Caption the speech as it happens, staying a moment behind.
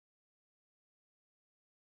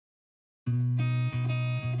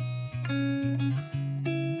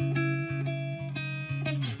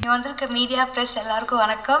இங்கே வந்திருக்க media press எல்லாருக்கும்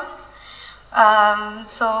வணக்கம்.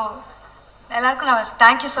 ஸோ எல்லாருக்கும் நான்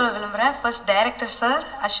தேங்க்யூ சொல்ல விரும்புகிறேன். First director sir,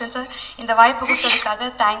 Ashwin sir, இந்த வாய்ப்பு கொடுத்ததுக்காக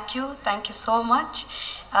thank you so much.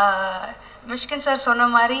 Mysskin sir சொன்ன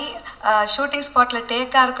மாதிரி ஷூட்டிங் ஸ்பாட்டில்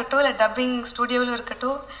டேக்காக இருக்கட்டும், இல்லை டப்பிங் ஸ்டூடியோவில்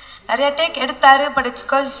இருக்கட்டும், நிறையா டேக் எடுத்தார். But it's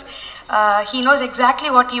because he knows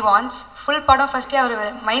exactly what he wants. Full படம் ஃபஸ்ட்டே அவர்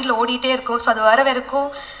மைண்டில் ஓடிட்டே இருக்கும். ஸோ அது வர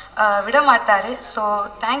வரைக்கும் விட மாட்டார். So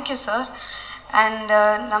thank you sir. அண்ட்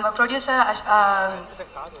நம்ம producer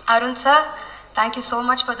Arun sir, thank you so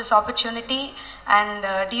much for this opportunity. And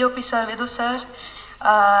DOP sir, Vidhu sir,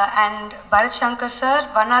 and Bharat Shankar sir,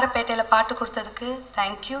 Vannarapetela paattu kodutadukku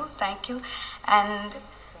thank you. And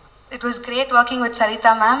it was great working with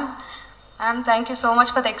Sarita ma'am. Thank you so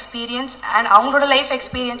much for the experience. And avangaloda life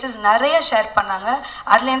experiences nariya share pannanga,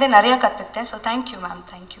 adlende nariya kattukitten. So thank you ma'am,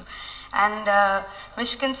 thank you. And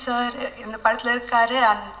Mysskin sir இந்த படத்தில் இருக்கார்.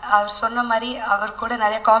 And அவர் சொன்ன மாதிரி அவர் கூட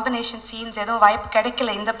நிறைய combination scenes எதுவும் வாய்ப்பு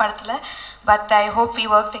கிடைக்கல இந்த படத்தில். But I hope we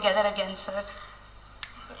work together again sir.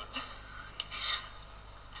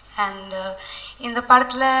 And இந்த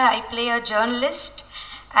படத்தில் I play a journalist.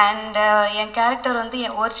 And N character வந்து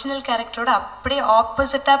என் ஒரிஜினல் கேரக்டரோட அப்படியே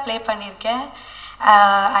ஆப்போசிட்டாக ப்ளே பண்ணியிருக்கேன்.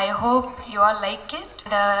 I hope you all like it.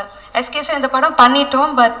 எஸ்கேஸும் இந்த படம்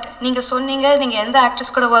பண்ணிட்டோம். பட் நீங்கள் சொன்னீங்க நீங்கள் எந்த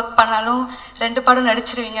ஆக்ட்ரஸ் கூட ஒர்க் பண்ணாலும் 2 படம்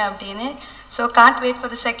நடிச்சிருவீங்க அப்படின்னு. So Gantt wait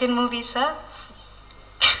for the second movie sir.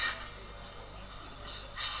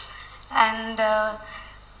 And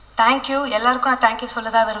thank you எல்லாருக்கும் நான் தேங்க்யூ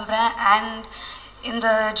சொல்ல தான் விரும்புகிறேன். அண்ட் இந்த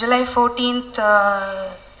July 14th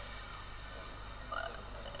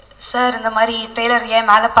சார் இந்த மாதிரி ட்ரெய்லர் ஏன்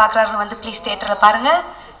மேலே பார்க்குறாருன்னு வந்து ப்ளீஸ் தேட்டரில் பாருங்கள்.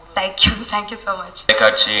 Thank you so much.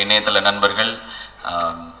 தொலைக்காட்சி இணையதள நண்பர்கள்,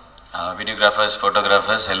 வீடியோகிராஃபர்ஸ்,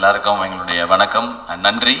 ஃபோட்டோகிராஃபர்ஸ் எல்லாருக்கும் எங்களுடைய வணக்கம்,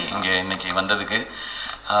 நன்றி இங்கே இன்னைக்கு வந்ததுக்கு.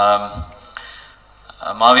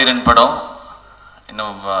 மாவீரன் படம்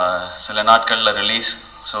இன்னும் சில நாட்களில் ரிலீஸ்.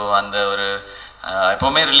 ஸோ அந்த ஒரு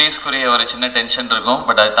எப்போவுமே ரிலீஸ்க்குரிய ஒரு சின்ன டென்ஷன் இருக்கும்.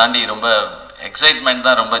 பட் அதை தாண்டி ரொம்ப எக்ஸைட்மெண்ட்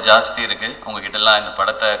தான் ரொம்ப ஜாஸ்தி இருக்குது உங்ககிட்டலாம் இந்த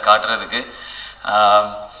படத்தை காட்டுறதுக்கு.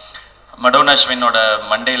 மடோன் அஸ்வினோட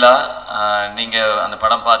மண்டேலா, நீங்கள் அந்த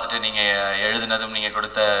படம் பார்த்துட்டு நீங்கள் எழுதினதும் நீங்கள்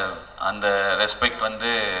கொடுத்த அந்த ரெஸ்பெக்ட் வந்து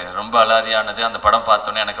ரொம்ப அலாதியானது. அந்த படம்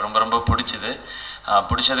பார்த்தோன்னே எனக்கு ரொம்ப ரொம்ப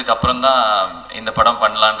பிடிச்சதுக்கு அப்புறம் தான் இந்த படம்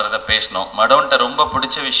பண்ணலான்றத பேசினோம். மடோன்ட்ட ரொம்ப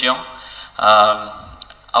பிடிச்ச விஷயம்,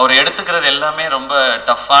 அவர் எடுத்துக்கிறது எல்லாமே ரொம்ப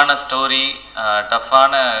டஃப்பான ஸ்டோரி,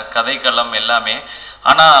 டஃப்பான கதைக்களம் எல்லாமே.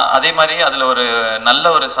 ஆனால் அதே மாதிரி அதில் ஒரு நல்ல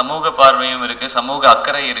ஒரு சமூக பார்வையும் இருக்குது, சமூக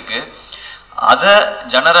அக்கறை இருக்குது. அதை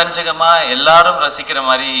ஜனரஞ்சகமாக எல்லாரும் ரசிக்கிற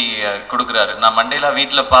மாதிரி கொடுக்குறாரு. நான் மண்டேலா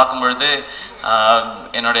வீட்டில் பார்க்கும் பொழுது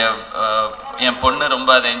என்னுடைய என் பொண்ணு ரொம்ப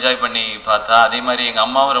அதை என்ஜாய் பண்ணி பார்த்தா, அதே மாதிரி எங்கள்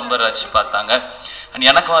அம்மாவும் ரொம்ப ரசித்து பார்த்தாங்க. அண்ட்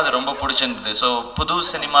எனக்கும் அது ரொம்ப பிடிச்சிருந்தது. ஸோ புது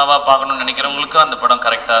சினிமாவாக பார்க்கணுன்னு நினைக்கிறவங்களுக்கும் அந்த படம்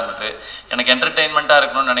கரெக்டாக இருந்தது. எனக்கு என்டர்டெயின்மெண்ட்டாக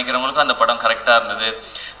இருக்கணும்னு நினைக்கிறவங்களுக்கும் அந்த படம் கரெக்டாக இருந்தது.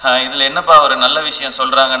 இதில் என்னப்பா ஒரு நல்ல விஷயம்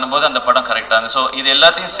சொல்கிறாங்கன்னும் போது அந்த படம் கரெக்டாக இருந்தது. ஸோ இது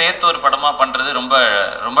எல்லாத்தையும் சேர்த்து ஒரு படமாக பண்ணுறது ரொம்ப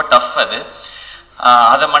ரொம்ப டஃப்.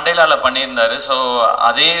 அதை மண்டேலாவில் பண்ணியிருந்தார். ஸோ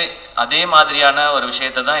அதே மாதிரியான ஒரு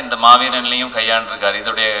விஷயத்தை தான் இந்த மாவீரன்லேயும் கையாண்டிருக்காரு.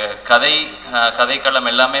 இதோடைய கதைக்களம்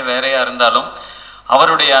எல்லாமே வேறையாக இருந்தாலும்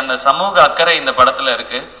அவருடைய அந்த சமூக அக்கறை இந்த படத்தில்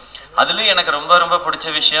இருக்குது. அதுலேயும் எனக்கு ரொம்ப ரொம்ப பிடிச்ச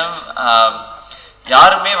விஷயம்,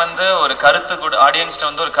 யாருமே வந்து ஒரு கருத்து கூட ஆடியன்ஸ்ட்டு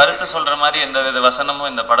வந்து ஒரு கருத்து சொல்கிற மாதிரி எந்த வித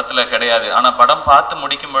வசனமும் இந்த படத்தில் கிடையாது. ஆனால் படம் பார்த்து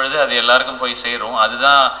முடிக்கும் பொழுது அது எல்லாருக்கும் போய் சேரும்.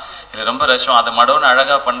 அதுதான் இது ரொம்ப ரசம். அதை மடோன்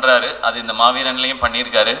அழகாக பண்ணுறாரு. அது இந்த மாவீரன்லேயும்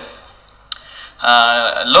பண்ணியிருக்காரு.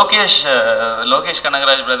 லோகேஷ்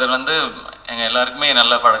கனகராஜ் பிரதர் வந்து எங்கள் எல்லாருக்குமே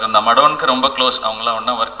நல்ல பழக்கம் தான். மடோனுக்கு ரொம்ப க்ளோஸ், அவங்களாம்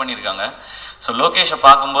ஒன்றா ஒர்க் பண்ணியிருக்காங்க. ஸோ லோகேஷை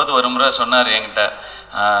பார்க்கும்போது ஒரு முறை சொன்னார் என்கிட்ட,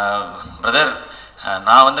 பிரதர்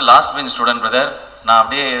நான் வந்து லாஸ்ட் பெஞ்ச் ஸ்டூடெண்ட் பிரதர், நான்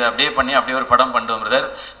அப்படியே பண்ணி அப்படியே ஒரு படம் பண்ணுவேன் பிரதர்.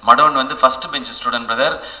 மடோன் வந்து ஃபஸ்ட் பெஞ்ச் ஸ்டூடெண்ட்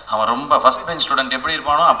பிரதர், அவன் ரொம்ப ஃபஸ்ட் பெஞ்ச் ஸ்டூடெண்ட் எப்படி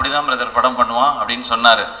இருப்பானோ அப்படி தான் பிரதர் படம் பண்ணுவான் அப்படின்னு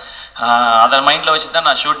சொன்னார். அதை மைண்டில் வச்சு தான்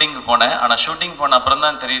நான் ஷூட்டிங்க்கு போனேன். ஆனால் ஷூட்டிங் போன அப்புறம்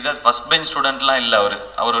தான் தெரியுது அது ஃபஸ்ட் பெஞ்ச் ஸ்டூடெண்ட்லாம் இல்லை.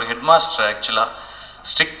 அவர் ஒரு ஹெட் மாஸ்டர், ஆக்சுவலாக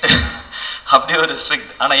ஸ்ட்ரிக்ட், அப்படி ஒரு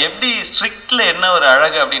ஸ்ட்ரிக்ட். ஆனால் எப்படி ஸ்ட்ரிக்டில் என்ன ஒரு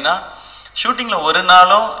அழகு அப்படின்னா, ஷூட்டிங்கில் ஒரு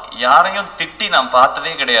நாளும் யாரையும் திட்டி நான்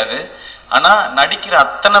பார்த்ததே கிடையாது. ஆனால் நடிக்கிற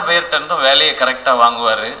அத்தனை பேர்கிட்ட இருந்தும் வேலையை கரெக்டாக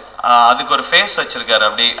வாங்குவார். அதுக்கு ஒரு ஃபேஸ் வச்சுருக்காரு,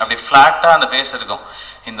 அப்படி ஃப்ளாட்டாக அந்த ஃபேஸ் இருக்கும்.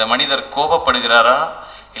 இந்த மனிதர் கோபப்படுகிறாரா,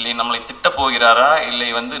 இல்லை நம்மளை திட்ட போகிறாரா, இல்லை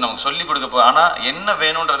வந்து நமக்கு சொல்லி கொடுக்க ஆனால் என்ன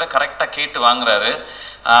வேணுன்றதை கரெக்டாக கேட்டு வாங்குறாரு.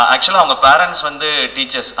 ஆக்சுவலாக அவங்க பேரண்ட்ஸ் வந்து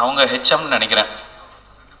டீச்சர்ஸ், அவங்க ஹெச்எம்னு நினைக்கிறேன்.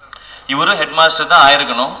 இவரும் ஹெட் மாஸ்டர் தான்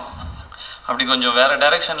ஆயிருக்கணும். அப்படி கொஞ்சம் வேறு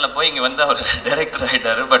டைரெக்ஷனில் போய் இங்கே வந்து அவர் டைரக்டர்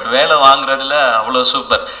ஆகிட்டார். பட் வேலை வாங்குறதுல அவ்வளோ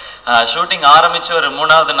சூப்பர். ஷூட்டிங் ஆரம்பித்து ஒரு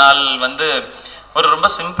 3வது நாள் வந்து ஒரு ரொம்ப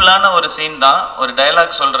சிம்பிளான ஒரு சீன் தான், ஒரு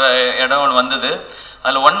டைலாக் சொல்கிற இடம் ஒன்று வந்தது.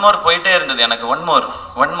 அதில் ஒன் மோர் போயிட்டே இருந்தது எனக்கு. ஒன்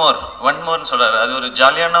மோர்னு சொல்கிறாரு. அது ஒரு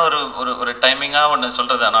ஜாலியான ஒரு ஒரு ஒரு டைமிங்காக ஒன்று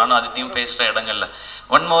சொல்கிறது. நானும் அதித்தையும் பேசுகிற இடங்கள்ல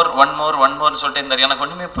ஒன் மோர்னு சொல்லிட்டு இருந்தார். எனக்கு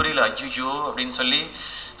ஒன்றுமே புரியல. ஐயோ அப்படின்னு சொல்லி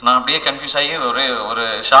நான் அப்படியே கன்ஃபியூஸ் ஆகி ஒரு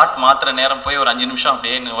ஷார்ட் மாத்திர நேரம் போய் ஒரு 5 நிமிஷம்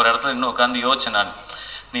அப்படியே ஒரு இடத்துல இன்னும் உட்காந்து யோசிச்சேன் நான்.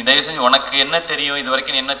 நீ தயவு செஞ்சு உனக்கு என்ன தெரியும், இது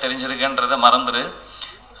வரைக்கும் நீ என்ன தெரிஞ்சிருக்கன்றதை மறந்துடு.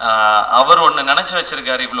 அவர் ஒன்று நினச்சி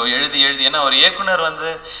வச்சிருக்காரு இவ்வளோ எழுதி. ஏன்னா ஒரு இயக்குனர் வந்து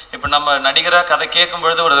இப்போ நம்ம நடிகராக கதை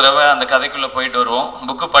கேட்கும்பொழுது ஒரு தடவை அந்த கதைக்குள்ளே போயிட்டு வருவோம்,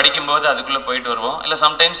 புக்கு படிக்கும்போது அதுக்குள்ளே போயிட்டு வருவோம், இல்லை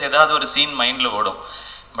சம்டைம்ஸ் ஏதாவது ஒரு சீன் மைண்டில் ஓடும்.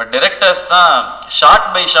 பட் டைரக்டர்ஸ் தான்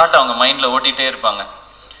ஷார்ட் பை ஷார்ட் அவங்க மைண்டில் ஓட்டிகிட்டே இருப்பாங்க.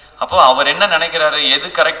 அப்போது அவர் என்ன நினைக்கிறாரு, எது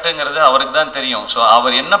கரெக்டுங்கிறது அவருக்கு தான் தெரியும். ஸோ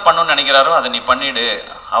அவர் என்ன பண்ணணும்னு நினைக்கிறாரோ அதை நீ பண்ணிவிடு,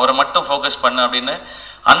 அவரை மட்டும் ஃபோக்கஸ் பண்ணு அப்படின்னு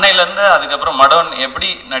அன்னையிலேருந்து அதுக்கப்புறம் மடோன் எப்படி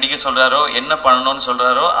நடிக்க சொல்கிறாரோ, என்ன பண்ணணும்னு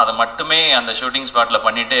சொல்கிறாரோ அதை மட்டுமே அந்த ஷூட்டிங் ஸ்பாட்டில்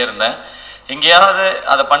பண்ணிகிட்டே இருந்தேன். எங்கேயாவது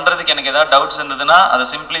அதை பண்ணுறதுக்கு எனக்கு ஏதாவது டவுட்ஸ் இருந்ததுன்னா அதை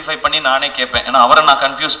சிம்பிளிஃபை பண்ணி நானே கேட்பேன். ஏன்னா அவரை நான்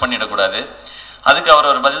கன்ஃபியூஸ் பண்ணிடக்கூடாது. அதுக்கு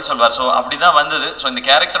அவர் ஒரு பதில் சொல்வார். ஸோ அப்படி தான் வந்தது. ஸோ இந்த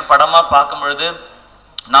கேரக்டர் படமாக பார்க்கும்பொழுது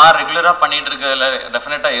நான் ரெகுலராக பண்ணிகிட்டு இருக்கிறதுல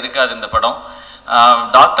டெஃபினட்டாக இருக்காது இந்த படம்.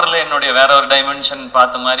 டாக்டரில் என்னுடைய வேற ஒரு டைமென்ஷன்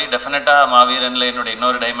பார்த்த மாதிரி டெஃபினட்டாக மாவீரனில் என்னுடைய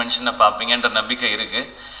இன்னொரு டைமென்ஷனை பார்ப்பீங்கன்ற நம்பிக்கை இருக்குது.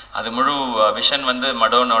 அது முழு விஷன் வந்து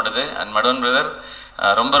மடோனோடது. அண்ட் மடோன் பிரதர்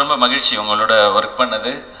ரொம்ப ரொம்ப மகிழ்ச்சி உங்களோட ஒர்க்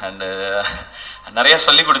பண்ணது. அண்டு நிறையா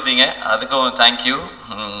சொல்லி கொடுத்தீங்க, அதுக்கும் தேங்க்யூ.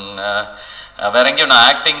 வேற எங்கேயும் நான்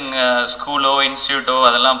ஆக்டிங் ஸ்கூலோ இன்ஸ்டியூட்டோ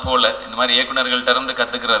அதெல்லாம் போகல. இந்த மாதிரி இயக்குநர்கள்ட்ட இருந்து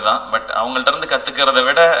கற்றுக்கிறது தான். பட் அவங்கள்ட்ட இருந்து கற்றுக்கிறத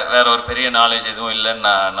விட வேற ஒரு பெரிய நாலேஜ் எதுவும் இல்லைன்னு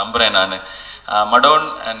நான் நம்புகிறேன். நான் மடோன்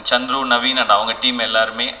அண்ட் சந்துரு, நவீன் அண்ட் அவங்க டீம்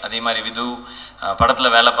எல்லாருமே, அதே மாதிரி விது,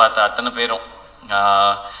 படத்தில் வேலை பார்த்த அத்தனை பேரும்,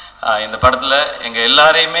 இந்த படத்தில் எங்கள்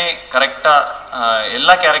எல்லாரையுமே கரெக்டாக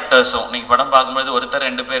எல்லா கேரக்டர்ஸும் நீங்கள் படம் பார்க்கும்போது ஒருத்தர்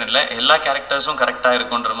 2 பேர் இல்லை, எல்லா கேரக்டர்ஸும் கரெக்டாக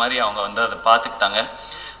இருக்குன்ற மாதிரி அவங்க வந்து அதை பார்த்துக்கிட்டாங்க.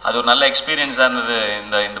 அது ஒரு நல்ல எக்ஸ்பீரியன்ஸாக இருந்தது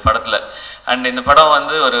இந்த படத்தில். அண்ட் இந்த படம்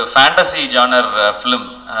வந்து ஒரு ஃபேண்டசி ஜானர் ஃபிலிம்.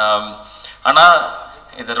 ஆனால்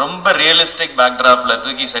இது ரொம்ப ரியலிஸ்டிக் பேக்ட்ராப்பில்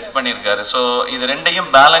தூக்கி செட் பண்ணியிருக்காரு. ஸோ இது ரெண்டையும்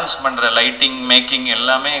பேலன்ஸ் பண்ணுற லைட்டிங், மேக்கிங்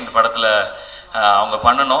எல்லாமே இந்த படத்தில் அவங்க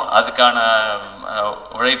பண்ணணும். அதுக்கான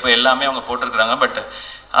உழைப்பு எல்லாமே அவங்க போட்டிருக்கிறாங்க. பட்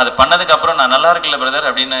அது பண்ணதுக்கப்புறம் நான் நல்லா இருக்குல்ல பிரதர்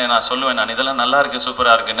அப்படின்னு நான் சொல்லுவேன். நான் இதெல்லாம் நல்லா இருக்குது,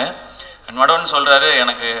 சூப்பராக இருக்குன்னு. அண்ட் மடோன்னு சொல்கிறாரு,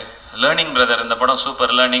 எனக்கு லேர்னிங் பிரதர், இந்த படம்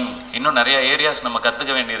சூப்பர் லேர்னிங், இன்னும் நிறைய ஏரியாஸ் நம்ம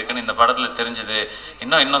கற்றுக்க வேண்டியிருக்குன்னு இந்த படத்தில் தெரிஞ்சுது,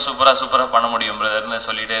 இன்னும் சூப்பராக பண்ண முடியும் பிரதர்னு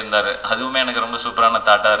சொல்லிகிட்டே இருந்தார். அதுவுமே எனக்கு ரொம்ப சூப்பரான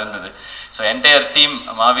தாட்டாக இருந்தது. So entire team,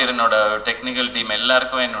 மாவீரனோட technical team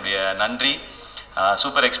எல்லாருக்கும் என்னுடைய நன்றி.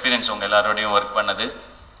 சூப்பர் எக்ஸ்பீரியன்ஸ் உங்கள் எல்லாரோடையும் ஒர்க் பண்ணது.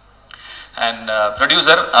 அண்ட்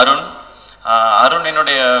ப்ரொடியூசர் அருண்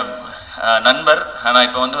என்னுடைய நண்பர். ஆனால்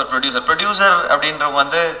இப்போ வந்து ஒரு ப்ரொடியூசர் அப்படின்றவங்க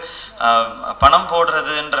வந்து பணம்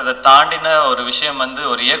போடுறதுன்றதை தாண்டின ஒரு விஷயம் வந்து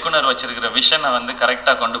ஒரு இயக்குனர் வச்சிருக்கிற விஷனை வந்து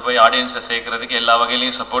கரெக்டாக கொண்டு போய் ஆடியன்ஸை சேர்க்கறதுக்கு எல்லா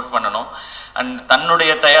வகையிலையும் சப்போர்ட் பண்ணணும். அண்ட்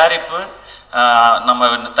தன்னுடைய தயாரிப்பு, நம்ம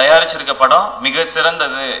தயாரிச்சிருக்க படம் மிக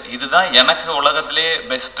சிறந்தது, இதுதான் எனக்கு உலகத்திலே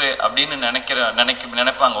பெஸ்ட்டு அப்படின்னு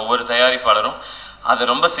நினைப்பாங்க ஒவ்வொரு தயாரிப்பாளரும்.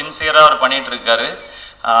 அதை ரொம்ப சின்சியராக அவர் பண்ணிகிட்டு இருக்காரு.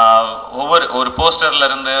 ஒரு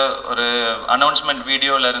போஸ்டர்லேருந்து ஒரு அனௌன்ஸ்மெண்ட்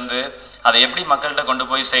வீடியோலேருந்து அதை எப்படி மக்கள்கிட்ட கொண்டு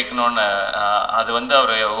போய் சேர்க்கணுன்னு அது வந்து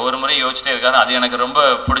அவர் ஒவ்வொரு முறையும் யோசிச்சிட்டே இருக்காரு. அது எனக்கு ரொம்ப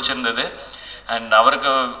பிடிச்சிருந்தது. அண்ட்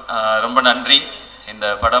அவருக்கு ரொம்ப நன்றி.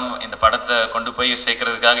 இந்த படத்தை கொண்டு போய்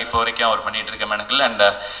சேர்க்கறதுக்காக இப்போ வரைக்கும் அவர் பண்ணிகிட்டு இருக்க மெனக்கில். அண்ட்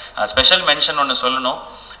ஸ்பெஷல் மென்ஷன் ஒன்று சொல்லணும்,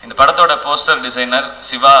 இந்த படத்தோட போஸ்டர் டிசைனர்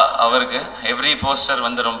சிவா அவருக்கு எவ்ரி போஸ்டர்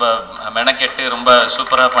வந்து ரொம்ப மெனக்கெட்டு ரொம்ப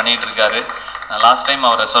சூப்பராக பண்ணிகிட்டு இருக்காரு. நான் லாஸ்ட் டைம்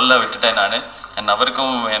அவரை சொல்ல விட்டுட்டேன் நான். அண்ட்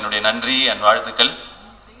அவருக்கும் என்னுடைய நன்றி அண்ட் வாழ்த்துக்கள்.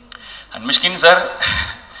 அண்ட் மிஷ்கின் சார்,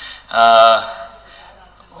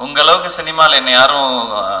 உங்களவுக்கு சினிமாவில் என்னை யாரும்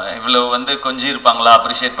இவ்வளோ வந்து கொஞ்சம் இருப்பாங்களா,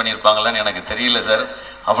 அப்ரிஷியேட் பண்ணியிருப்பாங்களான்னு எனக்கு தெரியல சார்.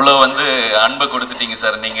 அவ்வளோ வந்து அன்பை கொடுத்துட்டீங்க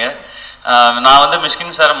சார் நீங்கள். நான் வந்து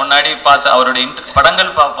மிஷ்கின் சார் முன்னாடி பார்த்து அவருடைய படங்கள்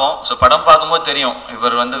பார்ப்போம். ஸோ படம் பார்க்கும்போது தெரியும்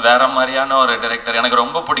இவர் வந்து வேற மாதிரியான ஒரு டைரக்டர். எனக்கு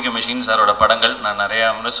ரொம்ப பிடிக்கும் மிஷ்கின் சாரோட படங்கள், நான் நிறையா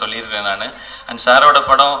முறை சொல்லியிருக்கேன் நான். அண்ட் சாரோட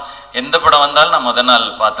படம் எந்த படம் வந்தாலும் நான் முதல் நாள்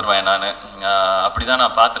பார்த்துருவேன் நான். அப்படி தான்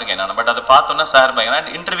நான் பார்த்துருக்கேன் நான். பட் அதை பார்த்தோன்னா சார்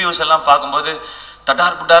பயங்கர இன்டர்வியூஸ் எல்லாம் பார்க்கும்போது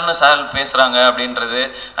தட்டார் புட்டார்னு சார் பேசுகிறாங்க அப்படின்றது.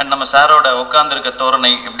 அண்ட் நம்ம சாரோட உட்காந்துருக்க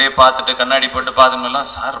தோரணை இப்படியே பார்த்துட்டு கண்ணாடி போட்டு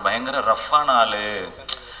பார்த்துக்கலாம், சார் பயங்கர ரஃப்பான ஆள்,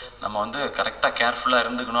 நம்ம வந்து கரெக்டாக கேர்ஃபுல்லாக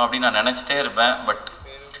இருந்துக்கணும் அப்படின்னு நான் நினச்சிட்டே இருப்பேன். பட்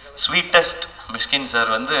ஸ்வீட்டஸ்ட் மிஷ்கின் சார்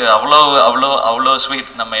வந்து அவ்வளோ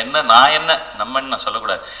ஸ்வீட். நம்மன்னு நான்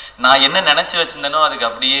சொல்லக்கூடாது, நான் என்ன நினச்சி வச்சுருந்தேனோ அதுக்கு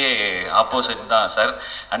அப்படியே ஆப்போசிட் தான் சார்.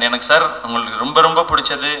 அண்ட் எனக்கு சார் உங்களுக்கு ரொம்ப ரொம்ப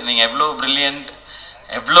பிடிச்சது, நீங்கள் எவ்வளோ ப்ரில்லியன்ட்,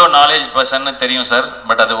 எவ்வளோ நாலேஜ் பர்சன்னு தெரியும் சார்.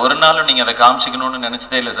 பட் அது ஒரு நாளும் நீங்கள் அதை காமிச்சிக்கணும்னு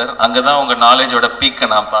நினச்சதே இல்லை சார். அங்கே தான் உங்கள் நாலேஜோட பீக்கை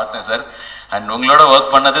நான் பார்த்தேன் சார். அண்ட் உங்களோட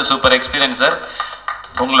ஒர்க் பண்ணது சூப்பர் எக்ஸ்பீரியன்ஸ் சார்.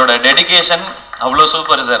 உங்களோட டெடிகேஷன் அவ்வளோ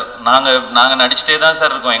சூப்பர் சார். நாங்கள் நடிச்சிட்டே தான்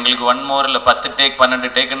சார் இருக்கோம். எங்களுக்கு 1 மோர் இல்லை 10 டேக் 12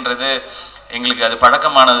 டேக்குன்றது எங்களுக்கு அது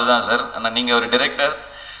பழக்கமானது தான் சார். ஆனால் நீங்கள் ஒரு டிரெக்டர்,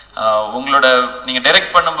 உங்களோட நீங்கள்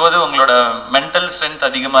டைரக்ட் பண்ணும்போது உங்களோட மென்டல் ஸ்ட்ரென்த்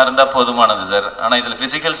அதிகமாக இருந்தால் போதுமானது சார். ஆனால் இதில்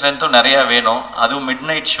ஃபிசிக்கல் ஸ்ட்ரென்த்தும் நிறையா வேணும். அதுவும் mid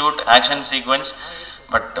night shoot, action sequence.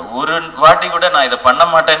 But ஒரு வாட்டி கூட நான் இதை பண்ண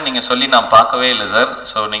மாட்டேன்னு நீங்கள் சொல்லி நான் பார்க்கவே இல்லை சார்.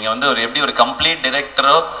 ஸோ நீங்கள் வந்து எப்படி ஒரு கம்ப்ளீட்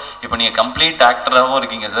டிரெக்டரோ இப்போ நீங்கள் கம்ப்ளீட் ஆக்டராகவும்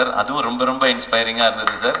இருக்கீங்க சார். அதுவும் ரொம்ப ரொம்ப இன்ஸ்பைரிங்காக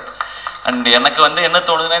இருந்தது சார். அண்ட் எனக்கு வந்து என்ன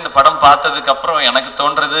தோணுதுன்னா, இந்த படம் பார்த்ததுக்கப்புறம் எனக்கு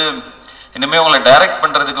தோன்றது, இனிமேல் உங்களை டைரக்ட்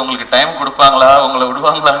பண்ணுறதுக்கு உங்களுக்கு டைம் கொடுப்பாங்களா, உங்களை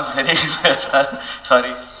விடுவாங்களான்னு தெரியல சார்.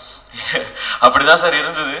 சாரி, அப்படிதான் சார்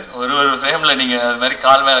இருந்தது. ஒரு ஃப்ரேமில் நீங்கள் அது மாதிரி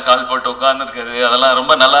கால் மேலே கால் போட்டு உட்காந்துருக்குது, அதெல்லாம்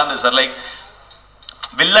ரொம்ப நல்லா இருந்தது சார். லைக்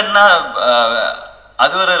வில்லன்னா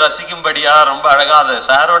அது ஒரு ரசிக்கும்படியா ரொம்ப அழகா அது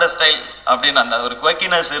சாரோட ஸ்டைல் அப்படின்னு அந்த ஒரு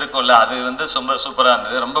குவக்கினஸ் இருக்கும்ல, அது வந்து ரொம்ப சூப்பராக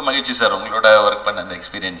இருந்தது. ரொம்ப மகிழ்ச்சி சார் உங்களோட ஒர்க் பண்ண அந்த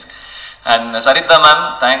experience. And Saritha ma'am,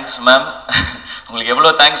 thanks ma'am. உங்களுக்கு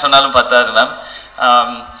எவ்வளோ தேங்க்ஸ் சொன்னாலும் பத்தாது மேம்.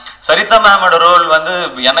 சரிதா மேமோட ரோல் வந்து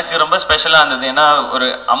எனக்கு ரொம்ப ஸ்பெஷலாக இருந்தது. ஏன்னா ஒரு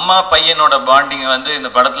அம்மா பையனோட பாண்டிங் வந்து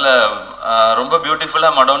இந்த படத்தில் ரொம்ப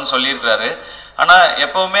பியூட்டிஃபுல்லாக மடோன்னு சொல்லியிருக்கிறாரு. ஆனால்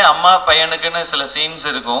எப்போவுமே அம்மா பையனுக்குன்னு சில சீன்ஸ்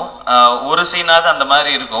இருக்கும், ஒரு சீனாவது அந்த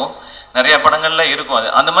மாதிரி இருக்கும், நிறைய படங்கள்ல இருக்கும். அது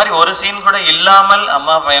அந்த மாதிரி ஒரு சீன் கூட இல்லாமல்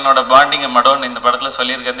அம்மா பையனோட பாண்டிங்கை மடோன்னு இந்த படத்தில்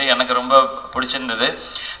சொல்லியிருக்கிறது எனக்கு ரொம்ப பிடிச்சிருந்தது.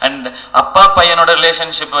 அண்ட் அப்பா பையனோட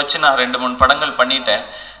ரிலேஷன்ஷிப் வச்சு நான் 2-3 படங்கள் பண்ணிட்டேன்.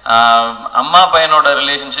 அம்மா பையனோட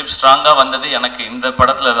ரிலேஷன்ஷிப் ஸ்ட்ராங்காக வந்தது எனக்கு இந்த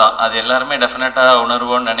படத்தில் தான். அது எல்லாருமே டெஃபினட்டாக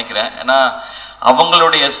உணர்வோன்னு நினைக்கிறேன். ஏன்னா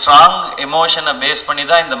அவங்களுடைய ஸ்ட்ராங் எமோஷனை பேஸ் பண்ணி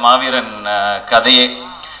தான் இந்த மாவீரன் கதையே.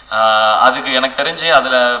 அதுக்கு எனக்கு தெரிஞ்சு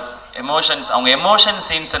அதில் எமோஷன்ஸ், அவங்க எமோஷன்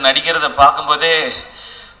சீன்ஸை நடிக்கிறத பார்க்கும்போதே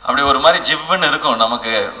அப்படி ஒரு மாதிரி ஜிவ்வுன்னு இருக்கும்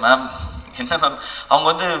நமக்கு. மேம் என்ன மேம், அவங்க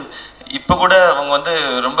வந்து இப்போ கூட அவங்க வந்து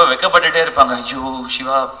ரொம்ப வெக்கப்பட்டுட்டே இருப்பாங்க. ஐயோ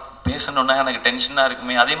சிவா பேசணுன்னா எனக்கு டென்ஷனாக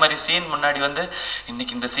இருக்குமே. அதே மாதிரி சீன் முன்னாடி வந்து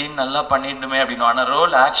இன்னைக்கு இந்த சீன் நல்லா பண்ணிடணுமே அப்படின்னு. ஆனால்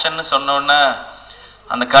ரோல் ஆக்ஷன்னு சொன்னோன்னே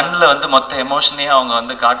அந்த கண்ணில் வந்து மொத்த எமோஷனையும் அவங்க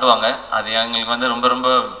வந்து காட்டுவாங்க. அது எங்களுக்கு வந்து ரொம்ப ரொம்ப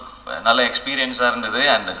நல்ல எக்ஸ்பீரியன்ஸாக இருந்தது.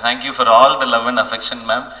 And thank you for all the love and affection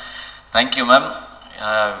ma'am. Thank you ma'am.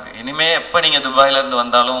 இனிமே எப்போ நீங்கள் துபாயிலேருந்து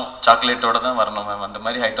வந்தாலும் சாக்லேட்டோடு தான் வரணும் மேம். அந்த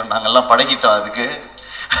மாதிரி ஆகிட்டோம், நாங்கள்லாம் பழகிட்டோம் அதுக்கு.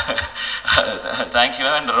 Thank you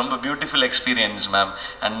ma'am. அண்ட் ரொம்ப பியூட்டிஃபுல் எக்ஸ்பீரியன்ஸ் மேம்.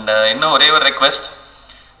 அண்ட் இன்னும் ஒரே ஒரு ரெக்வெஸ்ட்,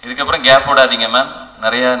 இதுக்கப்புறம் கேப் விடாதீங்க மேம்,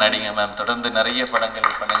 நிறையா நடிங்க மேம், தொடர்ந்து நிறைய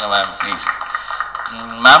படங்கள் பண்ணுங்க மேம் ப்ளீஸ்.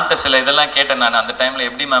 மேம்கிட்ட சில இதெல்லாம் கேட்டேன் நான் அந்த டைமில்,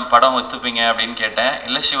 எப்படி மேம் படம் ஒத்துப்பீங்க அப்படின்னு கேட்டேன்.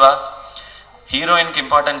 இல்லை சிவா, ஹீரோயினுக்கு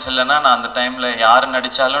இம்பார்ட்டன்ஸ் இல்லைன்னா நான் அந்த டைமில் யார்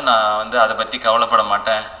நடித்தாலும் நான் வந்து அதை பற்றி கவலைப்பட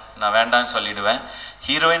மாட்டேன், நான் வேண்டான்னு சொல்லிவிடுவேன்.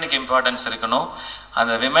 ஹீரோயினுக்கு இம்பார்ட்டன்ஸ் இருக்கணும்,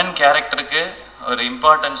 அந்த விமன் கேரக்டருக்கு ஒரு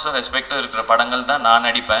இம்பார்ட்டன்ஸும் ரெஸ்பெக்டும் இருக்கிற படங்கள் தான் நான்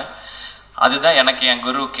நடிப்பேன். அதுதான் எனக்கு என்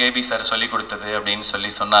குரு கேபி சார் சொல்லி கொடுத்தது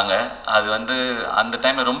அப்படின்னு சொன்னாங்க. அது வந்து அந்த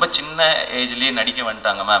டைமில் ரொம்ப சின்ன ஏஜ்லேயே நடிக்க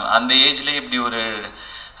வந்துட்டாங்க மேம். அந்த ஏஜ்லேயே இப்படி ஒரு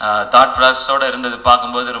தாட் ப்ராசஸோடு இருந்தது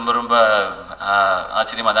பார்க்கும்போது ரொம்ப ரொம்ப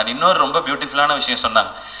ஆச்சரியமாக தான். இன்னொரு ரொம்ப பியூட்டிஃபுல்லான விஷயம்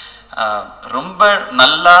சொன்னாங்க, ரொம்ப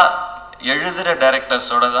நல்லா எழுதுகிற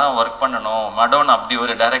டைரக்டர்ஸோட தான் ஒர்க் பண்ணணும் மடோன், அப்படி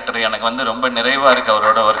ஒரு டைரக்டர் எனக்கு வந்து ரொம்ப நிறைவாக இருக்குது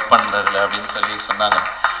அவரோட ஒர்க் பண்ணுறதுல அப்படின்னு சொன்னாங்க.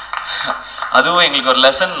 அதுவும் எங்களுக்கு ஒரு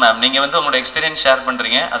லெசன் மேம். நீங்கள் வந்து உங்களோட எக்ஸ்பீரியன்ஸ் ஷேர்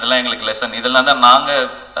பண்ணுறீங்க, அதெல்லாம் எங்களுக்கு லெசன். இதெல்லாம் தான் நாங்கள்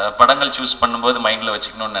படங்கள் சூஸ் பண்ணும்போது மைண்டில்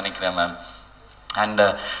வச்சுக்கணும்னு நினைக்கிறேன் மேம். அண்ட்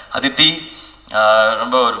அதித்தி,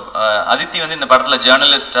 ரொம்ப ஒரு அதித்தி வந்து இந்த படத்தில்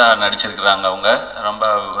ஜேர்னலிஸ்டாக நடிச்சிருக்கிறாங்க. அவங்க ரொம்ப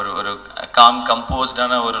ஒரு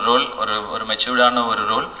கம்போஸ்டான ஒரு ரோல், ஒரு மெச்சூர்டான ஒரு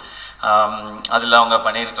ரோல் அதில் அவங்க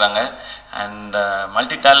பண்ணியிருக்கிறாங்க. அண்ட்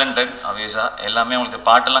மல்டி டேலண்டட் ஆப்வியஸாக. எல்லாமே அவங்களுக்கு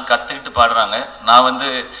பாட்டெல்லாம் கற்றுக்கிட்டு பாடுறாங்க. நான் வந்து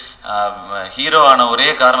ஹீரோ ஆன ஒரே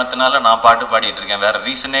காரணத்தினால நான் பாட்டு பாடிட்டு இருக்கேன், வேறு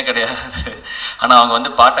ரீசனே கிடையாது. ஆனால் அவங்க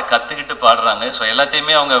வந்து பாட்டை கற்றுக்கிட்டு பாடுறாங்க. ஸோ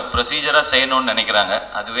எல்லாத்தையுமே அவங்க ப்ரொசீஜராக செய்யணும்னு நினைக்கிறாங்க.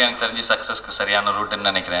 அதுவே எனக்கு தெரிஞ்சு சக்ஸஸ்க்கு சரியான ரூட்டுன்னு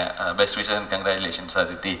நினைக்கிறேன். Best wishes and congratulations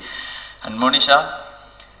Aditi. And Monisha,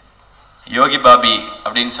 Yogi Bobby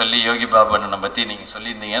அப்படின்னு சொல்லி யோகி பாபு அண்ணனை பற்றி நீங்கள்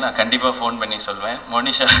சொல்லியிருந்தீங்க, நான் கண்டிப்பாக ஃபோன் பண்ணி சொல்வேன்.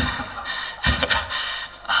 மோனிஷா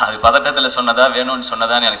அது பதட்டத்தில் சொன்னதா வேணும்னு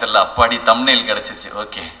சொன்னதான்னு எனக்கு தெரியல, அப்பாடி தம்ப்நெயில் கிடச்சிச்சு.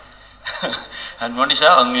 ஓகே. அண்ட் மோனிஷா,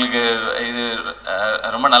 உங்களுக்கு இது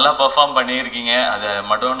ரொம்ப நல்லா பர்ஃபார்ம் பண்ணியிருக்கீங்க. அதை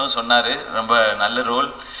மடோனும் சொன்னார், ரொம்ப நல்ல ரோல்.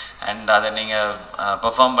 அண்ட் அதை நீங்கள்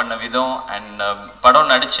பர்ஃபார்ம் பண்ண விதம் அண்ட் படம்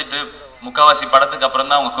நடிச்சுட்டு முக்கால்வாசி படத்துக்கு அப்புறம்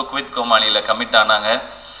தான் அவங்க குக் வித் கோமாளியில் கமிட் ஆனாங்க.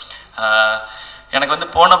 எனக்கு வந்து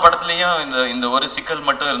போன படத்துலேயும் இந்த ஒரு சிக்கல்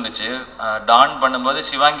மட்டும் இருந்துச்சு. டான் பண்ணும்போது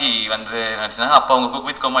சிவாங்கி வந்து நடிச்சாங்க. அப்போ அவங்க குக்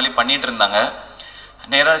வித் கோமாளி பண்ணிகிட்டு இருந்தாங்க.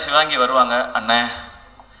 நேராக சிவாங்கி வருவாங்க, அண்ணன்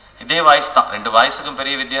இதே வாய்ஸ் தான், 2 வாய்ஸுக்கும்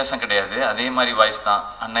பெரிய வித்தியாசம் கிடையாது, அதே மாதிரி வாய்ஸ் தான்.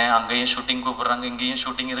 அண்ணன் அங்கேயும் ஷூட்டிங் கூப்பிட்றாங்க, இங்கேயும்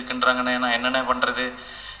ஷூட்டிங் இருக்குன்றாங்கண்ணே, நான் என்னென்ன பண்ணுறது,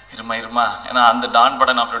 இருமா. ஏன்னா அந்த டான்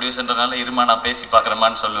படம் நான் ப்ரொடியூசர்ன்றனால இருமா நான் பேசி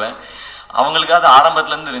பார்க்குறேமான்னு சொல்லுவேன். அவங்களுக்கு அது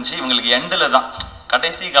ஆரம்பத்துலேருந்து இருந்துச்சு, இவங்களுக்கு எண்டில் தான்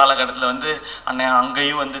கடைசி காலகட்டத்தில் வந்து அண்ணன்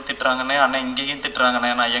அங்கேயும் வந்து திட்டுறாங்கண்ணே, அண்ணன் இங்கேயும்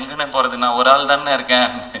திட்டுறாங்கண்ணே, நான் எங்கண்ணே போகிறது, நான் ஒரு ஆள் தானே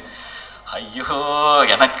இருக்கேன். ஐயோ,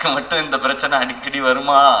 எனக்கு மட்டும் இந்த பிரச்சனை அடிக்கடி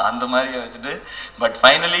வருமா அந்த மாதிரி வச்சுட்டு. பட்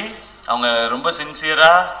ஃபைனலி அவங்க ரொம்ப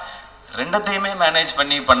சின்சியராக ரெண்டத்தையுமே மேனேஜ்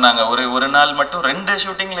பண்ணாங்க. ஒரு நாள் மட்டும் 2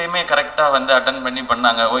 ஷூட்டிங்லேயுமே கரெக்டாக வந்து அட்டன்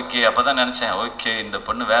பண்ணாங்க. ஓகே, அப்போ தான் நினச்சேன், ஓகே இந்த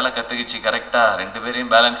பொண்ணு வேலை கற்றுக்கிச்சு, கரெக்டாக 2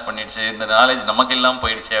 பேரையும் பேலன்ஸ் பண்ணிடுச்சு, இந்த நாலேஜ் நமக்கு இல்லாமல்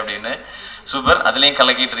போயிடுச்சு அப்படின்னு. சூப்பர், அதுலேயும்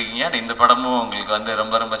கலக்கிட்டு இருக்கீங்க. இந்த படமும் உங்களுக்கு வந்து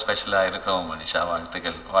ரொம்ப ரொம்ப ஸ்பெஷலாக இருக்கும் மனிஷா.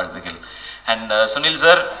 வாழ்த்துக்கள் வாழ்த்துக்கள். அண்ட் சுனில்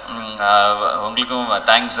சார், உங்களுக்கும்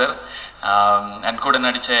தேங்க்ஸ் சார். அண்ட் கூட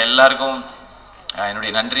நடித்த எல்லாருக்கும்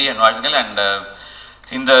என்னுடைய நன்றி அண்ட் வாழ்த்துக்கள். அண்ட்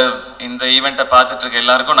இந்த ஈவெண்ட்டை பார்த்துட்டு இருக்க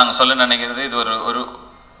எல்லாருக்கும் நாங்கள் சொல்ல நினைக்கிறது, இது ஒரு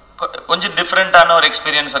கொஞ்சம் டிஃப்ரெண்ட்டான ஒரு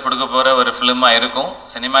எக்ஸ்பீரியன்ஸை கொடுக்க போகிற ஒரு ஃபிலிமாக இருக்கும்.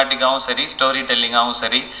 சினிமேட்டிக்காகவும் சரி, ஸ்டோரி டெல்லிங்காகவும்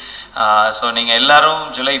சரி. ஸோ நீங்கள் எல்லோரும்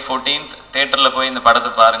ஜூலை 14th தேட்டரில் போய் இந்த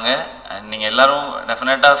படத்தை பாருங்கள். நீங்கள் எல்லோரும்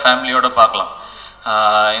டெஃபினட்டாக ஃபேமிலியோடு பார்க்கலாம்.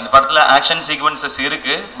 இந்த படத்தில் ஆக்ஷன் சீக்வன்சஸ்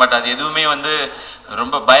இருக்குது, பட் அது எதுவுமே வந்து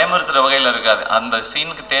ரொம்ப பயமுறுத்துகிற வகையில் இருக்காது. அந்த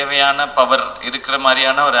சீனுக்கு தேவையான பவர் இருக்கிற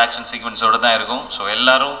மாதிரியான ஒரு ஆக்ஷன் சீக்வன்ஸோடு தான் இருக்கும். ஸோ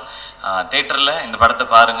எல்லோரும் தேட்டரில் இந்த படத்தை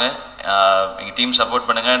பாருங்கள், எங்கள் டீம் சப்போர்ட்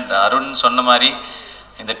பண்ணுங்கள். அருண் சொன்ன மாதிரி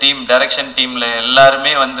இந்த டைரக்ஷன் டீமில்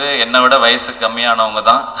எல்லாருமே வந்து என்னை விட வயசு கம்மியானவங்க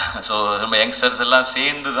தான். ஸோ ரொம்ப யங்ஸ்டர்ஸ் எல்லாம்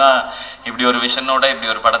சேர்ந்து தான் இப்படி ஒரு விஷனோட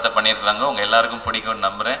இப்படி ஒரு படத்தை பண்ணியிருக்கிறாங்க. உங்கள் எல்லாருக்கும் பிடிக்கும்னு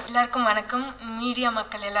நம்புகிறேன். எல்லாருக்கும் வணக்கம், மீடியா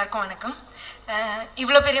மக்கள் எல்லாருக்கும் வணக்கம்.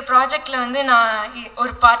 இவ்வளோ பெரிய ப்ராஜெக்டில் வந்து நான்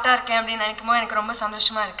ஒரு பார்ட்டாக இருக்கேன் அப்படின்னு நினைக்கும் போது எனக்கு ரொம்ப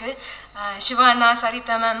சந்தோஷமாக இருக்குது. சிவா அண்ணா,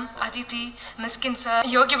 சரிதா மேம், அதித்தி, மிஸ்கின் சார்,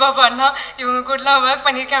 யோகி பாபா அண்ணா, இவங்க கூடலாம் ஒர்க்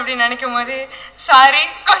பண்ணியிருக்கேன் அப்படின்னு நினைக்கும் போது சாரி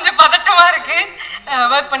கொஞ்சம் பதட்டமாக இருக்குது.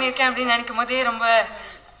 ஒர்க் பண்ணியிருக்கேன் அப்படின்னு நினைக்கும் போதே ரொம்ப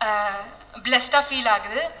பிளெஸ்டாக ஃபீல்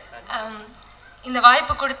ஆகுது. இந்த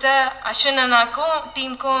வாய்ப்பு கொடுத்த அஸ்வின் அண்ணாக்கும்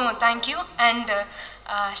டீமுக்கும் தேங்க்யூ. அண்ட்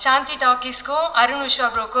சாந்தி டாக்கீஸ்க்கும் அருண் விஸ்வா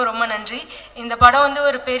ப்ரோக்கும் ரொம்ப நன்றி. இந்த படம் வந்து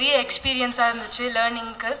ஒரு பெரிய எக்ஸ்பீரியன்ஸாக இருந்துச்சு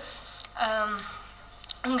லேர்னிங்க்கு.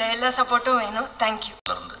 உங்கள் எல்லா சப்போர்ட்டும் வேணும். தேங்க்யூ.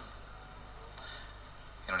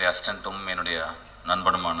 என்னுடைய அசிஸ்டண்ட்டும் என்னுடைய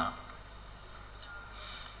நண்பனுமான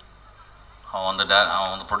அவன்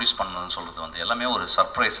வந்து ப்ரொடியூஸ் பண்ணணும்னு சொல்கிறது வந்து எல்லாமே ஒரு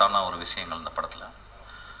சர்ப்ரைஸான ஒரு விஷயங்கள் இந்த படத்தில்.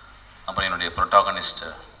 அப்புறம் என்னுடைய ப்ரொட்டாகனிஸ்ட்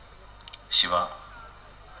சிவா,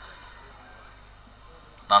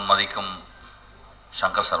 நான் மதிக்கும்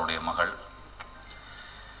ஷங்கர் சாருடைய மகள்,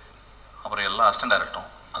 அப்புறம் எல்லா அசிஸ்டன்ட்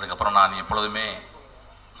டைரக்டரும். அதுக்கப்புறம் நான்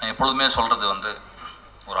எப்பொழுதுமே சொல்கிறது வந்து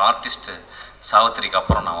ஒரு ஆர்டிஸ்ட்டு சாவித்திரிக்கு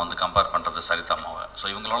அப்புறம் நான் வந்து கம்பேர் பண்ணுறது சரிதா அம்மாவை. ஸோ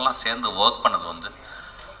இவங்களெல்லாம் சேர்ந்து ஒர்க் பண்ணது வந்து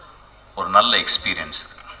ஒரு நல்ல எக்ஸ்பீரியன்ஸ்,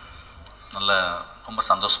 ரொம்ப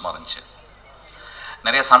சந்தோஷமாக இருந்துச்சு.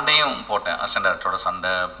 நிறைய சண்டையும் போட்டேன், அசிஸ்டன்ட் டைரக்டரோட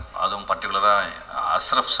சண்டை. அதுவும் பர்டிகுலராக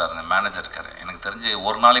அஸ்ரஃப் சார் மேனேஜர் இருக்கார். எனக்கு தெரிஞ்சு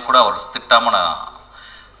ஒரு நாளைக்கு கூட அவர் திட்டாமல் நான்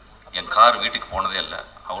என் கார் வீட்டுக்கு போனதே இல்லை.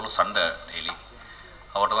 அவ்வளோ சண்டை டெய்லி.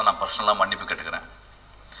 அவர்கிட்ட தான் நான் பர்சனலாக மன்னிப்பு கேட்டுக்கிறேன்.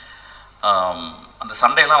 அந்த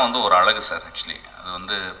சண்டையெல்லாம் வந்து ஒரு அழகு சார். ஆக்சுவலி அது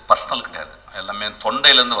வந்து பர்சனல் கிடையாது, எல்லாமே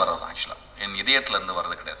தொண்டையிலேருந்து வர்றது. ஆக்சுவலாக என் இதயத்துலேருந்து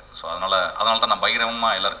வர்றது கிடையாது. ஸோ அதனால தான் நான்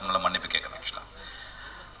பகிரங்கமாக எல்லாருக்கும் மேலே மன்னிப்பு கேட்குறேன் ஆக்சுவலாக.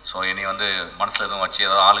 ஸோ இனி வந்து மனசில் எதுவும் வச்சு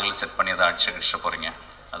ஏதாவது ஆளுகள் செட் பண்ணி எதாவது அடிச்சு போகிறீங்க,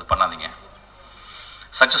 அது பண்ணாதீங்க.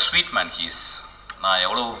 Such a sweet man he's. நான்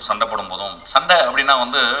எவ்வளோ சண்டை போடும் போதும், சண்டை அப்படின்னா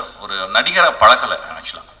வந்து ஒரு நடிகரை பழக்கலை.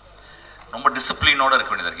 ஆக்சுவலாக ரொம்ப டிசிப்ளினோடு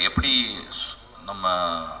இருக்க வேண்டியது இருக்குது. எப்படி நம்ம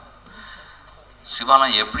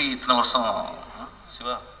சிவாலாம் எப்படி இத்தனை வருஷம்,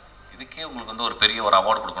 சிவா இதுக்கே உங்களுக்கு வந்து ஒரு பெரிய ஒரு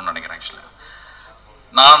அவார்டு கொடுக்கணும்னு நினைக்கிறேன். ஆக்சுவலாக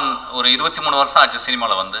நான் ஒரு 23 வருஷம் ஆச்சு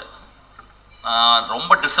சினிமாவில் வந்து.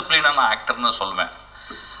 ரொம்ப டிசிப்ளினான ஆக்டர்னு சொல்லுவேன்.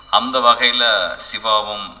 அந்த வகையில்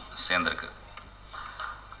சிவாவும் சேர்ந்துருக்கு.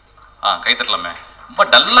 கைத்தட்டலாமே. ரொம்ப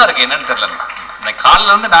டல்லாக இருக்குது, என்னன்னு தெரியல. நான்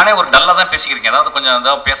காலிலேருந்து நானே ஒரு டல்லாக தான் பேசிக்கிறேன். ஏதாவது கொஞ்சம்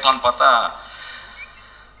ஏதாவது பேசலான்னு பார்த்தா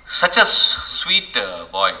சச் அ ஸ்வீட்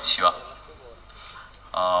பாய் சிவா.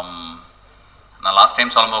 நான் லாஸ்ட்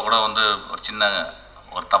டைம் சொல்லும்போது கூட வந்து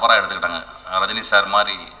ஒரு தவறாக எடுத்துக்கிட்டாங்க, ரஜினி சார்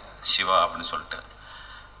மாதிரி சிவா அப்படின்னு சொல்லிட்டு.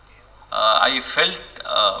 I felt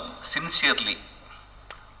sincerely.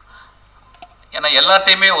 ஏன்னா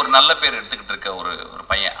எல்லாத்தையுமே ஒரு நல்ல பேர் எடுத்துக்கிட்டு இருக்க ஒரு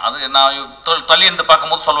பையன். அது நான் தள்ளி இருந்து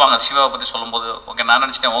பார்க்கும்போது சொல்லுவாங்க, சிவாவை பற்றி சொல்லும்போது ஓகே நான்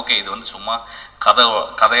நினச்சிட்டேன், ஓகே இது வந்து சும்மா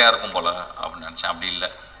கதையாக இருக்கும் போல் அப்படின்னு நினச்சேன். அப்படி இல்லை,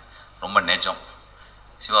 ரொம்ப நிஜம்.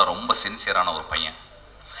 சிவா ரொம்ப சின்சியரான ஒரு பையன்,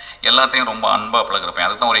 எல்லாத்தையும் ரொம்ப அன்பாக பழகிற பையன்.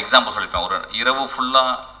 அதுக்கு தான் ஒரு எக்ஸாம்பிள் சொல்லியிருப்பேன். ஒரு இரவு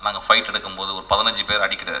ஃபுல்லாக நாங்கள் ஃபைட் எடுக்கும்போது ஒரு 15 பேர்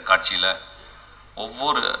அடிக்கிற காட்சியில்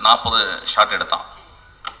ஒவ்வொரு 40 ஷாட் எடுத்தான்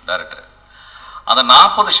டைரக்டர். அந்த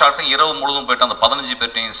 40 ஷாட்டும் இரவு முழுதும் போய்ட்டு அந்த 15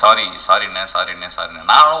 பேர்ட்டையும் சாரிண்ணே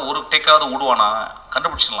நானும் ஒரு டேக்காவது விடுவானா,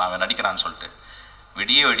 கண்டுபிடிச்சிடலாம் அவன் நடிக்கிறான்னு சொல்லிட்டு.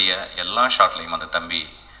 விடிய எல்லா ஷாட்லையும் அந்த தம்பி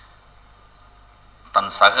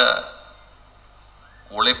தன் சக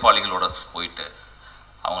உழைப்பாளிகளோட போயிட்டு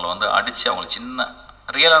அவங்கள வந்து அடித்து அவங்களுக்கு சின்ன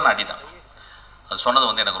ரியலான அடி தான். அது சொன்னது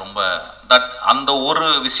வந்து எனக்கு ரொம்ப அந்த ஒரு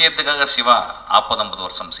விஷயத்துக்காக சிவா 40-50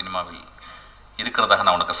 வருஷம் சினிமாவில் இருக்கிறதாக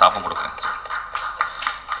நான் உனக்கு சாபம் கொடுக்குறேன்.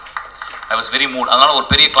 I was very mood. அதனால ஒரு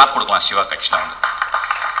பெரிய கிளாப் கொடுக்கலாம் சிவா ஆக்சுவலாக. வந்து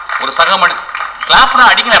ஒரு சக மணி கிளாப்னா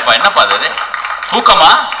அடிக்கிறேன்ப்பா, என்னப்பா அது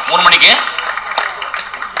தூக்கமா 3 மணிக்கு.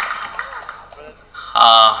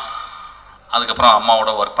 அதுக்கப்புறம்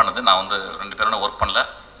அம்மாவோட ஒர்க் பண்ணது. நான் வந்து 2 பேரோட ஒர்க் பண்ணல.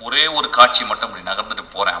 ஒரே ஒரு காட்சி மட்டும் இப்படி நகர்ந்துட்டு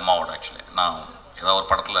போகிறேன் அம்மாவோட. ஆக்சுவலி நான் ஏதாவது ஒரு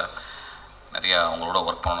படத்தில் நிறையா அவங்களோட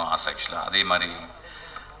ஒர்க் பண்ணணும் ஆசை. ஆக்சுவலாக அதே மாதிரி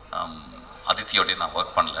அதித்தியோடய நான்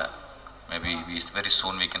ஒர்க் பண்ணல. Maybe very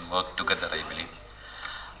soon we can work together I believe.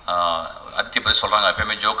 அதித்தியை பற்றி சொல்கிறாங்க,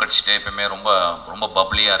 எப்போயுமே ஜோக் அடிச்சுட்டு எப்போயுமே ரொம்ப ரொம்ப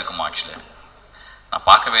பப்ளியாக இருக்குமா. ஆக்சுவலி நான்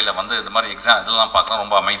பார்க்கவே இல்லை. வந்து இந்த மாதிரி இதெல்லாம் பார்க்குறேன்,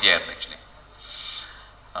 ரொம்ப அமைதியாக இருந்தது ஆக்சுவலி.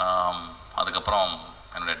 அதுக்கப்புறம்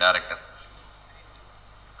என்னுடைய டைரக்டர்,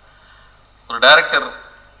 ஒரு டைரக்டர்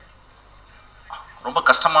ரொம்ப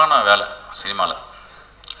கஷ்டமான வேலை சினிமாவில்.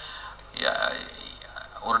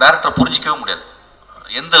 ஒரு டைரக்டரை புரிஞ்சிக்கவே முடியாது.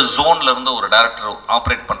 எந்த ஜோனில் இருந்து ஒரு டைரக்டர்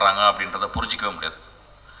ஆப்ரேட் பண்ணுறாங்க அப்படின்றத புரிஞ்சிக்கவே முடியாது.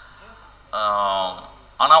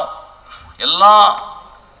 ஆனால் எல்லா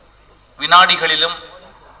வினாடிகளிலும்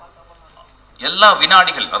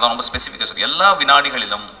அதான் ரொம்ப ஸ்பெசிஃபிக்காக சொல்லி, எல்லா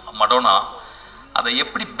வினாடிகளிலும் மடோனா அதை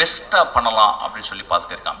எப்படி பெஸ்ட்டாக பண்ணலாம் அப்படின்னு சொல்லி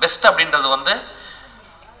பார்த்துட்டே இருக்கான். பெஸ்ட் அப்படின்றது வந்து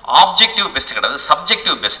ஆப்ஜெக்டிவ் பெஸ்ட் கிடையாது,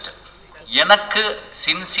 சப்ஜெக்டிவ் பெஸ்ட். எனக்கு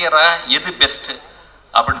சின்சியராக எது பெஸ்ட்டு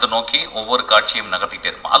அப்படின்றத நோக்கி ஒவ்வொரு காட்சியும்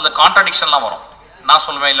நகர்த்திக்கிட்டே இருப்பான். அதில் கான்ட்ரடிக்ஷன்லாம் வரும். நான்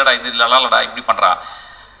சொல்லுவேன், இல்லைடா இது இல்லைடா இப்படி பண்ணுறா,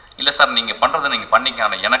 இல்லை சார் நீங்கள் பண்ணுறதை நீங்கள் பண்ணிக்க,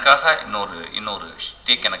 ஆனால் எனக்காக இன்னொரு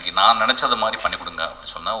டேக் எனக்கு நான் நினச்சது மாதிரி பண்ணி கொடுங்க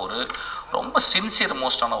அப்படின்னு சொன்னால் ஒரு ரொம்ப சின்சியர்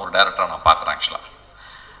மோஸ்டான ஒரு டைரக்டராக நான் பார்க்குறேன். ஆக்சுவலாக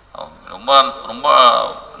ரொம்ப ரொம்ப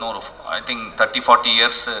இன்னொரு ஐ திங்க் 30-40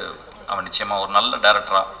 இயர்ஸ் அவன் நிச்சயமாக ஒரு நல்ல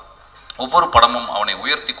டைரக்டராக ஒவ்வொரு படமும் அவனை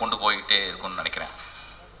உயர்த்தி கொண்டு போய்கிட்டே இருக்கும்னு நினைக்கிறேன்.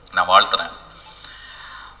 நான் வாழ்த்துறேன்.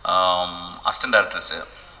 அசிஸ்டன்ட் டைரக்டர்ஸு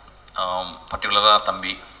பர்டிகுலராக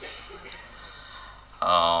தம்பி,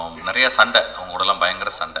 நிறைய சண்டை அவங்க கூடலாம்,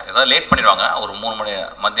 பயங்கர சண்டை. ஏதாவது லேட் பண்ணிடுவாங்க. ஒரு 3 மணி,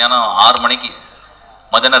 மத்தியானம் 6 மணிக்கு,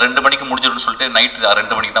 மத்தியானம் 2 மணிக்கு முடிஞ்சிடும்னு சொல்லிட்டு நைட்டு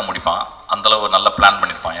 2 மணிக்கு தான் முடிப்பான். அந்தளவு நல்லா பிளான்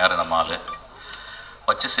பண்ணியிருப்பான். யார் நம்ம ஆள்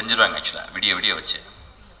வச்சு செஞ்சுருவாங்க ஆக்சுவலாக, விடிய வச்சு.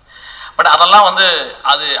 பட் அதெல்லாம் வந்து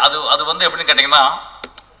அது அது அது வந்து எப்படின்னு கேட்டிங்கன்னா,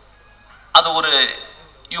 அது ஒரு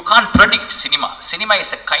you Khan predict. Cinema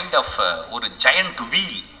is a kind of ஒரு ஜெயண்ட்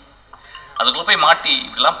வீல். அதுக்குள்ளே போய் மாட்டி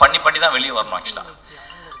இப்படிலாம் பண்ணி தான் வெளியே வரணும் ஆக்சுவலாக.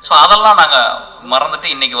 ஸோ அதெல்லாம் நாங்கள் மறந்துட்டு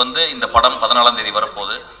இன்றைக்கி வந்து இந்த படம் 14ஆம் தேதி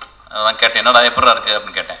வரப்போகுது. அதான் கேட்டேன், என்னடா எப்படா இருக்குது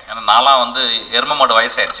அப்படின்னு கேட்டேன். ஏன்னா நான்லாம் வந்து எரும மாடு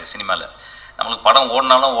வயசாயிருச்சு சினிமாவில். நம்மளுக்கு படம்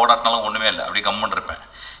ஓடினாலும் ஓடாட்டினாலும் ஒன்றுமே இல்லை, அப்படி கம்முன்னு இருப்பேன்.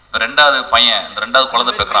 இப்போ 2வது பையன், இந்த 2வது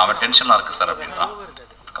குழந்தை பேக்குறான், அவன் டென்ஷனாக இருக்குது சார் அப்படின்றான்.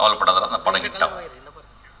 கவலைப்படாத, அந்த படம் ஹிட் ஆகும்.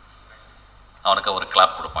 அவனுக்கு ஒரு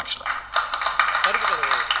கிளாப் கொடுப்பான். ஆக்சுவலாக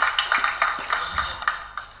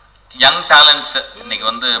யங் டேலண்ட்ஸ் இன்னைக்கு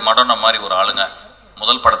வந்து மடோனா மாதிரி ஒரு ஆளுங்க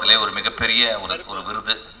முதல் படத்திலே ஒரு மிகப்பெரிய ஒரு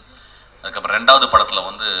விருது. அதுக்கப்புறம் 2வது படத்தில்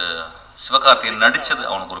வந்து சிவகார்த்திகேயன் நடித்தது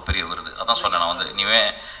அவனுக்கு ஒரு பெரிய விருது. அதான் சொன்னேன் நான் வந்து, இனிமே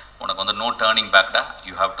உனக்கு வந்து no turning பேக்டா,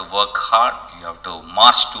 you have to work hard, you have to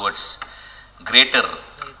March towards greater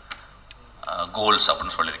goals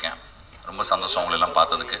அப்படின்னு சொல்லியிருக்கேன். ரொம்ப சந்தோஷம் உங்களெல்லாம்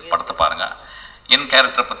பார்த்ததுக்கு. படத்தை பாருங்கள். என்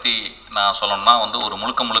கேரக்டரை பற்றி நான் சொல்லணும்னா வந்து ஒரு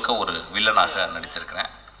முழுக்க ஒரு வில்லனாக நடிச்சிருக்கிறேன்.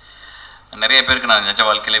 நிறைய பேருக்கு நான் நிஜ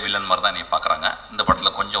வாழ்க்கையிலே வில்லன் மாதிரி தான் நீ பார்க்குறாங்க. இந்த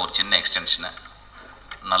படத்தில் கொஞ்சம் ஒரு சின்ன எக்ஸ்டென்ஷனு,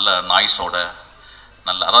 நல்ல நாய்ஸோட,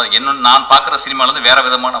 நல்ல, அதாவது நான் பார்க்குற சினிமாவிலேருந்து வேறு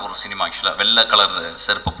விதமான ஒரு சினிமா. ஆக்சுவலாக வெள்ளை கலர்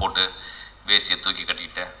செருப்பு போட்டு வேஷ்டியை தூக்கி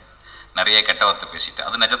கட்டிக்கிட்டு நிறைய கெட்ட வார்த்தை பேசிட்டு,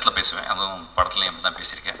 அது நிஜத்தில் பேசுவேன், அதுவும் படத்துலையும் அப்படி தான்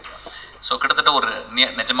பேசியிருக்கேன். ஸோ கிட்டத்தட்ட ஒரு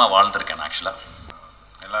நிஜமாக வாழ்ந்துருக்கேன் நான் ஆக்சுவலாக.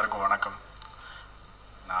 எல்லாருக்கும் வணக்கம்.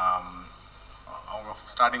 நான் அவங்க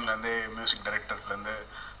ஸ்டார்டிங்லேருந்து மியூசிக் டைரக்டர்லேருந்து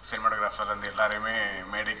சினிமாட்டோகிராஃபர்லேருந்து எல்லாரையுமே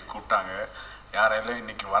மேடைக்கு கூப்பிட்டாங்க. யாராலும்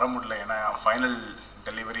இன்றைக்கி வர முடியல, ஏன்னா ஃபைனல்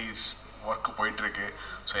டெலிவரிஸ் ஒர்க்கு போயிட்டுருக்கு.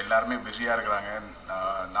 ஸோ எல்லாருமே பிஸியாக இருக்கிறாங்க.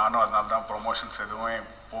 நானும் அதனால தான் ப்ரொமோஷன்ஸ் எதுவுமே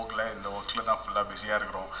போகல, இந்த ஒர்க்கில் தான் ஃபுல்லாக பிஸியாக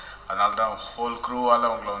இருக்கிறோம். அதனால தான் ஹோல் க்ரூவால்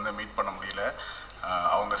அவங்கள வந்து மீட் பண்ண முடியல.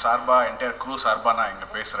 அவங்க சார்பாக, என்டையர் க்ரூ சார்பாக நான் இங்கே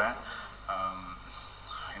பேசுகிறேன்.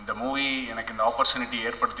 இந்த மூவி எனக்கு இந்த ஆப்பர்ச்சுனிட்டி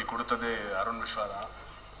ஏற்படுத்தி கொடுத்தது அருண் விஸ்வா தான்.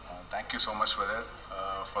 Thank you so much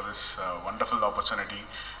for this wonderful opportunity.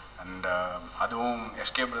 And அதுவும்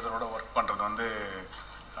எஸ்கே பிரதரோட ஒர்க் பண்ணுறது வந்து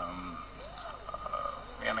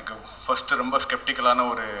எனக்கு ஃபஸ்ட்டு ரொம்ப ஸ்கெப்டிக்கலான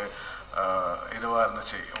ஒரு இதுவாக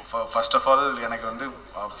இருந்துச்சு. ஃபர்ஸ்ட் ஆஃப் ஆல் எனக்கு வந்து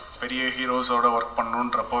பெரிய ஹீரோஸோட ஒர்க்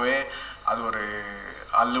பண்ணணுன்றப்பவே அது ஒரு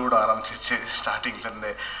அள்ளுவிட ஆரம்பிச்சிச்சு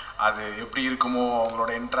ஸ்டார்டிங்லேருந்து. அது எப்படி இருக்குமோ,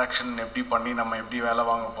 அவங்களோட இன்ட்ராக்ஷன் எப்படி பண்ணி நம்ம எப்படி வேலை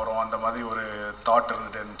வாங்க போகிறோம், அந்த மாதிரி ஒரு தாட்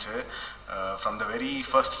இருந்துச்சு. From the very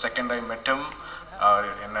first second I மெட் ஹிம்,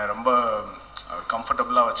 என்னை ரொம்ப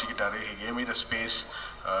கம்ஃபர்டபுளாக வச்சுக்கிட்டாரு. He gave me the space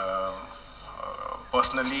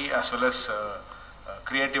personally as well as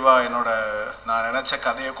க்ரியேட்டிவாக. நான் நினச்ச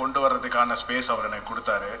கதையை கொண்டு வர்றதுக்கான ஸ்பேஸ் அவர் எனக்கு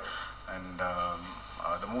கொடுத்தாரு. And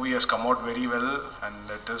the movie has come out very well, and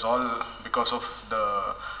it is all because of the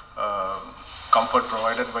comfort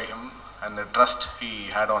provided by him and the trust he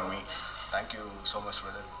had on me. Thank you so much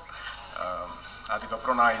brother.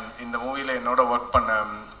 அதுக்கப்புறம் நான் இந்த மூவியில் என்னோட work பண்ண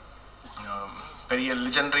பெரிய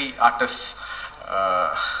legendary artist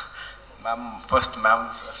ma'am, first ma'am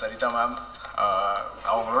சரிதா ma'am,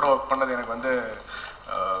 அவங்களோட work பண்ணது எனக்கு வந்து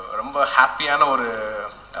ரொம்ப ஹாப்பியான ஒரு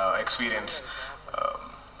எக்ஸ்பீரியன்ஸ்.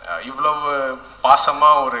 இவ்வளவு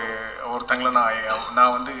பாசமாக ஒருத்தங்களை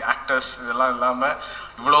நான் வந்து ஆக்டர்ஸ் இதெல்லாம் இல்லாமல்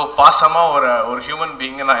இவ்வளோ பாசமாக ஒரு ஹியூமன்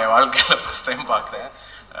பீயிங்கை நான் என் வாழ்க்கையில் ஃபஸ்ட் டைம் பார்க்குறேன்.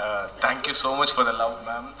 Thank you so much for the love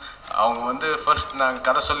ma'am. அவங்க வந்து ஃபர்ஸ்ட் நான்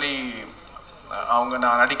கதை சொல்லி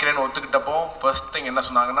நான் நடிக்கிறேன்னு ஒத்துக்கிட்டப்போ ஃபர்ஸ்ட் திங் என்ன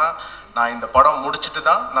சொன்னாங்கன்னா, நான் இந்த படம் முடிச்சுட்டு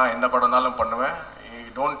தான் நான் எந்த படம்னாலும் பண்ணுவேன்,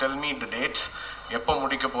 don't tell me the dates, எப்போ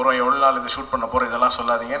முடிக்க போகிறோம், எவ்வளோ நாள் இதை ஷூட் பண்ண போகிறோம், இதெல்லாம்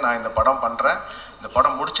சொல்லாதீங்க, நான் இந்த படம் பண்ணுறேன், இந்த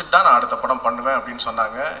படம் முடிச்சுட்டு தான் நான் அடுத்த படம் பண்ணுவேன் அப்படின்னு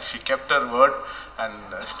சொன்னாங்க. She kept her word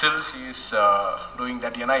and still she is doing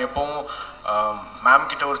that. ஏன்னா எப்போவும் மேம்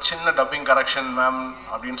கிட்ட ஒரு சின்ன டப்பிங் கரெக்ஷன் மேம்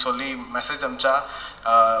அப்படின்னு சொல்லி மெசேஜ் அனுப்பிச்சா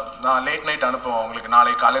நான் லேட் நைட் அனுப்புவேன் அவங்களுக்கு,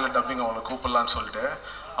 நாளைக்கு காலையில் டப்பிங் அவங்களுக்கு கூப்பிடலான்னு சொல்லிட்டு.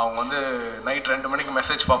 அவங்க வந்து நைட் 2 மணிக்கு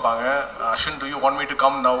மெசேஜ் பார்ப்பாங்க, Ashwin to you want me to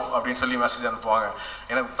come now அப்படின்னு சொல்லி மெசேஜ் அனுப்புவாங்க.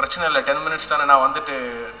 எனக்கு பிரச்சனை இல்லை, 10 மினிட்ஸ் தானே, நான் வந்துட்டு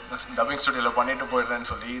டப்பிங் ஸ்டுடியோவில் பண்ணிட்டு போயிடுறேன்னு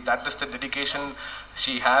சொல்லி. That is the dedication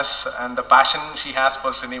she has and the passion she has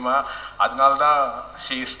for cinema. அதனால தான்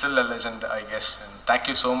she is still a legend I guess. And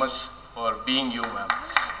thank you so much for being you ma'am.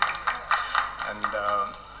 And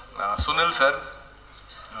Sunil sir,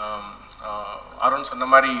 Arun சொன்ன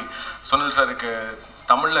மாதிரி சுனில் சாருக்கு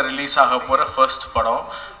தமிழில் release ஆக போகிற first படம்.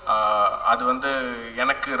 அது வந்து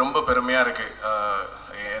எனக்கு ரொம்ப பெருமையாக இருக்குது.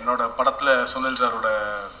 என்னோட படத்தில் சுனில் சார்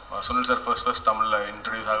ஃபர்ஸ்ட் தமிழில்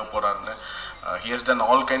இன்ட்ரடியூஸ் ஆக போகிறாருன்னு. He has done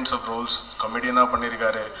all kinds of Rolle's. கமெடியனாக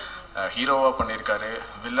பண்ணியிருக்காரு, ஹீரோவாக பண்ணியிருக்காரு,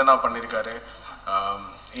 வில்லனாக பண்ணியிருக்காரு.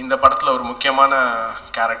 இந்த படத்தில் ஒரு முக்கியமான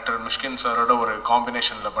கேரக்டர் மிஷ்கின் சாரோட ஒரு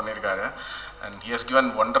காம்பினேஷனில் பண்ணியிருக்காரு. And he has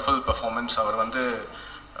given wonderful performance. அவர் வந்து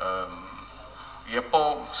எப்போ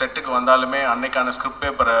செட்டுக்கு வந்தாலுமே அன்னைக்கான ஸ்கிரிப்ட்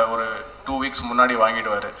பேப்பரை ஒரு 2 வீக்ஸ் முன்னாடி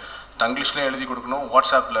வாங்கிடுவார். தங்கிலீஷ்லேயும் எழுதி கொடுக்கணும்,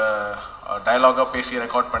 வாட்ஸ்அப்பில் டயலாகாக பேசி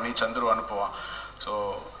ரெக்கார்ட் பண்ணி சந்துரு அனுப்புவான். ஸோ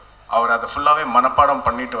அவர் அதை ஃபுல்லாகவே மனப்பாடம்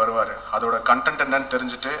பண்ணிட்டு வருவார். அதோட கண்டென்ட் என்னன்னு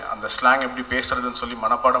தெரிஞ்சுட்டு அந்த ஸ்லாங் எப்படி பேசுகிறதுன்னு சொல்லி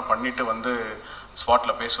மனப்பாடம் பண்ணிட்டு வந்து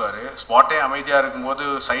ஸ்பாட்டில் பேசுவார். ஸ்பாட்டே அமைதியாக இருக்கும்போது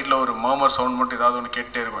சைடில் ஒரு மர்மர் சவுண்ட் மட்டும் ஏதாவது ஒன்று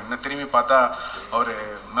கேட்டே இருக்கும். இன்னும் திரும்பி பார்த்தா அவர்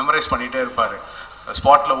மெமரைஸ் பண்ணிகிட்டே இருப்பார்.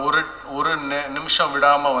 ஸ்பாட்டில் ஒரு நிமிஷம்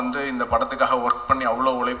விடாமல் வந்து இந்த படத்துக்காக ஒர்க் பண்ணி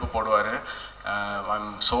அவ்வளோ உழைப்பு போடுவார். I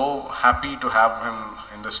am so happy to have him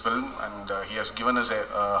in this film and he has given is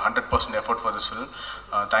 100% effort for this film.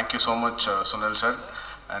 Thank you so much Sunil sir.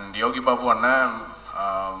 And Yogi Babu அண்ணன்,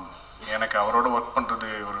 எனக்கு அவரோட ஒர்க் பண்ணுறது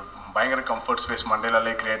ஒரு பயங்கர கம்ஃபர்ட் ஸ்பேஸ்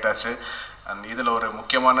மண்டேலாலே கிரியேட் ஆச்சு. அண்ட் இதில் ஒரு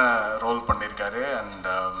முக்கியமான ரோல் பண்ணியிருக்காரு. அண்ட்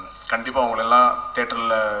கண்டிப்பாக அவங்களெல்லாம்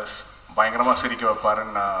தேட்டரில் பயங்கரமாக சிரிக்க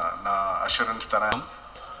வைப்பாருன்னு நான் அஷூரன்ஸ் தரேன்.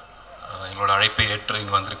 எங்களோட அழைப்பை ஏற்று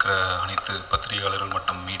இங்கே வந்திருக்கிற அனைத்து பத்திரிகையாளர்கள்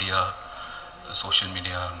மற்றும் media, social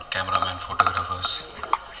media, cameraman, photographers,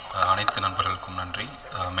 அனைத்து நண்பர்களுக்கும் நன்றி.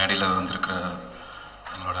 மேடையில் வந்திருக்கிற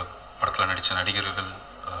எங்களோட படத்தில் நடித்த நடிகர்கள்,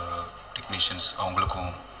 டெக்னீஷியன்ஸ்,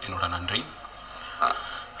 அவங்களுக்கும் என்னோட நன்றி.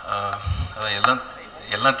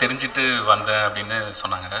 எல்லாம் தெரிஞ்சுட்டு வந்தேன் அப்படின்னு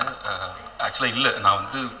சொன்னாங்க. ஆக்சுவலாக இல்லை, நான்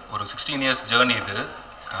வந்து ஒரு 16 இயர்ஸ் ஜேர்னி இது.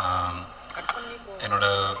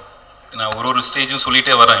 நான் ஒரு ஸ்டேஜும்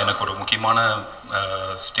சொல்லிகிட்டே வரேன், எனக்கு ஒரு முக்கியமான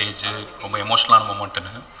ஸ்டேஜு, ரொம்ப எமோஷ்னலான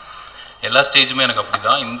மொமெண்ட்டுன்னு. எல்லா ஸ்டேஜுமே எனக்கு அப்படி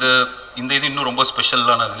தான். இந்த இது இன்னும் ரொம்ப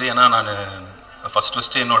ஸ்பெஷலானது. ஏன்னா நான்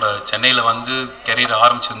ஃபஸ்ட்டு என்னோடய சென்னையில் வந்து கெரியர்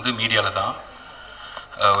ஆரம்பிச்சிருந்து மீடியாவில் தான்.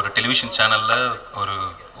 ஒரு டெலிவிஷன் சேனலில் ஒரு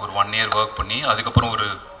 1 இயர் ஒர்க் பண்ணி, அதுக்கப்புறம் ஒரு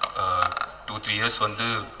 2-3 இயர்ஸ் வந்து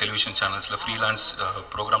டெலிவிஷன் சேனல்ஸில் ஃப்ரீலான்ஸ்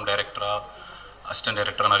ப்ரோக்ராம் டைரக்டராக, அசிஸ்டன்ட்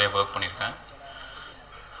டைரக்டராக நிறைய ஒர்க் பண்ணியிருக்கேன்.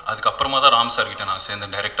 அதுக்கப்புறமா தான் ராம் சார்கிட்ட நான்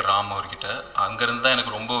சேர்ந்தேன், டைரக்டர் ராம் அவர்கிட்ட. அங்கேருந்து தான்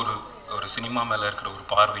எனக்கு ரொம்ப ஒரு சினிமா மேலே இருக்கிற ஒரு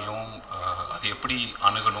பார்வையும், அது எப்படி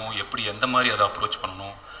அணுகணும், எப்படி எந்த மாதிரி அதை அப்ரோச்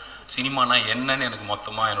பண்ணணும், சினிமானா என்னன்னு எனக்கு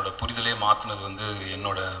மொத்தமாக என்னோடய புரிதலே மாற்றினது வந்து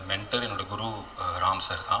என்னோடய மென்டர், என்னோடய குரு ராம்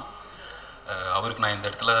சார் தான். அவருக்கு நான் இந்த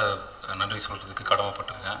இடத்துல நன்றி சொல்கிறதுக்கு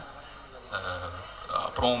கடமைப்பட்டிருக்கேன்.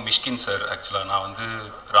 அப்புறம் மிஷ்கின் சார், ஆக்சுவலாக நான் வந்து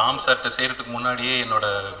ராம் சார்கிட்ட செய்கிறதுக்கு முன்னாடியே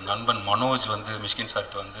என்னோடய நண்பன் மனோஜ் வந்து மிஷ்கின்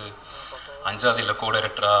சார்கிட்ட வந்து அஞ்சாதியில் கோ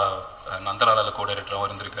டைரக்டராக, நந்தலாலாவில் கோ டைரக்டராகவும்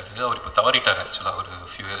இருந்திருக்காரு. அவர் இப்போ தவறிட்டார் ஆக்சுவலாக ஒரு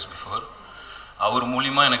ஃபியூ இயர்ஸ் பிஃபோர். அவர்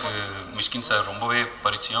மூலிமா எனக்கு மிஷ்கின் சார் ரொம்பவே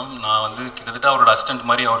பரிச்சயம். நான் வந்து கிட்டத்தட்ட அவரோட அசிஸ்டன்ட்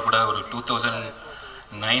மாதிரி அவர் கூட ஒரு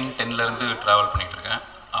 2009-10லேருந்து ட்ராவல் பண்ணிகிட்ருக்கேன்.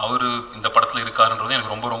 அவர் இந்த படத்தில் இருக்காருன்றது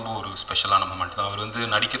எனக்கு ரொம்ப ரொம்ப ஒரு ஸ்பெஷலான மூமெண்ட் தான். அவர் வந்து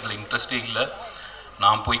நடிக்கிறதுல இன்ட்ரெஸ்டே இல்லை,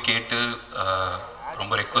 நான் போய் கேட்டு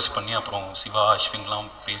ரொம்ப ரெக்வஸ்ட் பண்ணி அப்புறம் சிவா, அஸ்வின்லாம்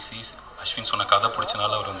பேசி, அஸ்வின் சொன்ன கதை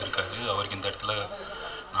பிடிச்சனால அவர் வந்திருக்காரு. அவருக்கு இந்த இடத்துல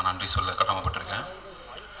நான் நன்றி சொல்ல கடமைப்பட்டிருக்கேன்.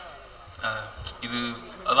 இது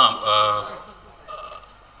அதான்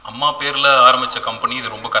அம்மா பேரில் ஆரம்பித்த கம்பெனி,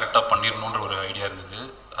 இது ரொம்ப கரெக்டாக பண்ணிடணுன்ற ஒரு ஐடியா இருந்தது.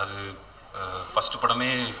 அது ஃபஸ்ட்டு படமே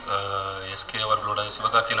எஸ்கே அவர்களோட,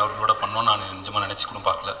 சிவகார்த்தியன் அவர்களோட பண்ணோன்னு நான் நிஜமாக நினச்சி கூட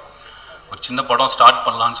பார்க்கல. ஒரு சின்ன படம் ஸ்டார்ட்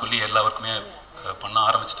பண்ணலான்னு சொல்லி எல்லா ஒர்க்குமே பண்ண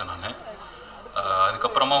ஆரம்பிச்சிட்டேன் நான்.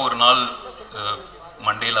 அதுக்கப்புறமா ஒரு நாள்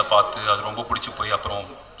மண்டேல பார்த்து அது ரொம்ப பிடிச்சி போய் அப்புறம்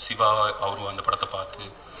சிவா அவரும் அந்த படத்தை பார்த்து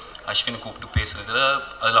அஸ்வினை கூப்பிட்டு பேசுனதில்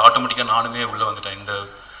அதில் ஆட்டோமேட்டிக்காக நானுமே உள்ளே வந்துட்டேன். இந்த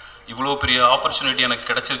இவ்வளோ பெரிய ஆப்பர்ச்சுனிட்டி எனக்கு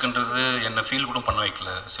கிடச்சிருக்குன்றது என்னை ஃபீல் கூட பண்ண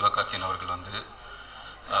வைக்கல சிவகார்த்திகேயன் அவர்கள் வந்து.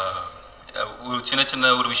 ஒரு சின்ன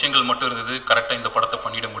சின்ன ஒரு விஷயங்கள் மட்டும் இருந்தது, கரெக்டாக இந்த படத்தை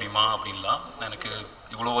பண்ணிட முடியுமா அப்படின்லாம். எனக்கு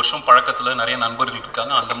இவ்வளோ வருஷம் பழக்கத்தில் நிறைய நண்பர்கள்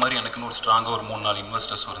இருக்காங்க, அந்த மாதிரி எனக்குன்னு ஒரு ஸ்ட்ராங்காக ஒரு 3-4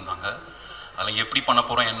 இன்வெஸ்டர்ஸும் இருந்தாங்க. அதில் எப்படி பண்ண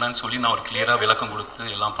போகிறோம் என்னன்னு சொல்லி நான் ஒரு கிளியராக விளக்கம் கொடுத்து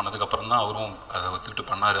எல்லாம் பண்ணதுக்கப்புறம் தான் அவரும் அதை ஒத்துக்கிட்டு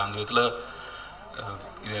பண்ணார். அந்த விதத்தில்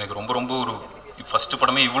இது எனக்கு ரொம்ப ரொம்ப ஒரு ஃபஸ்ட்டு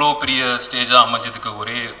படமே இவ்வளோ பெரிய ஸ்டேஜாக அமைஞ்சதுக்கு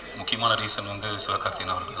ஒரே முக்கியமான ரீசன் வந்து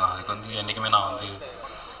சிவகார்த்திகேயன் அவர்கள் தான். அதுக்கு வந்து என்றைக்குமே நான் வந்து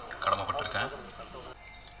கடமைப்பட்டிருக்கேன்.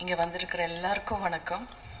 இங்கே வந்திருக்கிற எல்லாருக்கும் வணக்கம்.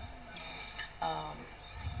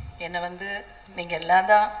 என்னை வந்து நீங்கள் எல்லாம்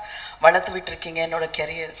தான் வளர்த்து விட்டுருக்கீங்க என்னோடய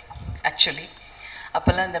கெரியர். ஆக்சுவலி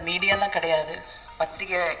அப்போல்லாம் இந்த மீடியாலாம் கிடையாது,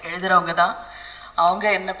 பத்திரிகை எழுதுகிறவங்க தான் அவங்க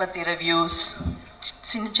என்னை பற்றி ரிவ்யூஸ்,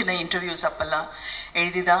 சின்ன சின்ன இன்டர்வியூஸ் அப்போல்லாம்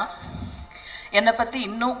எழுதி தான் என்னை பற்றி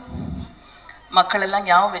இன்னும் மக்களெல்லாம்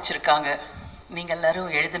ஞாபகம் வச்சுருக்காங்க. நீங்கள்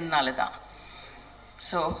எல்லோரும் எழுதுனால தான்.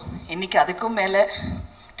 ஸோ இன்றைக்கி அதுக்கும் மேலே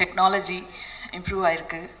டெக்னாலஜி இம்ப்ரூவ்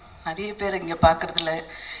ஆகிருக்கு. நிறைய பேர் இங்கே பார்க்குறதுல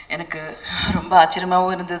எனக்கு ரொம்ப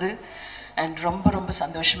ஆச்சரியமாகவும் இருந்தது அண்ட் ரொம்ப ரொம்ப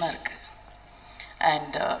சந்தோஷமாக இருக்குது.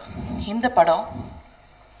 அண்ட் இந்த படம்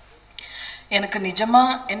எனக்கு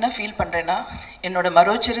நிஜமாக என்ன ஃபீல் பண்ணுறேன்னா, என்னோடய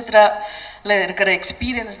மரோச்சரித்திராவில் இருக்கிற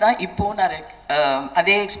எக்ஸ்பீரியன்ஸ் தான் இப்போது நான்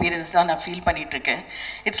அதே எக்ஸ்பீரியன்ஸ் தான் நான் ஃபீல் பண்ணிகிட்ருக்கேன்.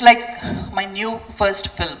 It's like my new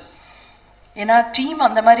first film. ஏன்னா டீம்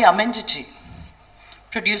அந்த மாதிரி அமைஞ்சிச்சு.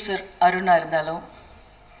 ப்ரொடியூசர் அருணா இருந்தாலும்,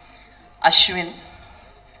 அஸ்வின்,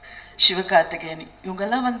 சிவகார்த்திகேயன்,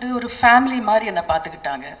 இவங்கெல்லாம் வந்து ஒரு ஃபேமிலி மாதிரி என்னை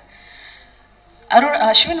பார்த்துக்கிட்டாங்க.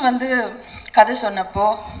 அஸ்வின் வந்து கதை சொன்னப்போ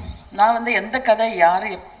நான் வந்து எந்த கதை யார்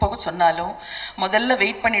எப்போ சொன்னாலும் முதல்ல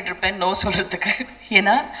வெயிட் பண்ணிகிட்ருப்பேன் நோ சொல்கிறதுக்கு.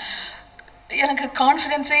 ஏன்னா எனக்கு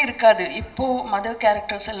கான்ஃபிடென்ஸே இருக்காது. இப்போது மதர்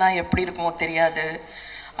கேரக்டர்ஸ் எல்லாம் எப்படி இருக்குமோ தெரியாது,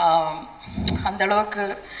 அந்தளவுக்கு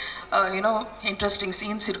யூனோ இன்ட்ரெஸ்டிங்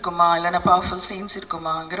சீன்ஸ் இருக்குமா இல்லைன்னா பவர்ஃபுல் சீன்ஸ்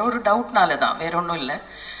இருக்குமாங்கிற ஒரு டவுட்னால தான், வேற ஒன்றும் இல்லை.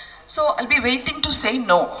 So I'll be waiting to say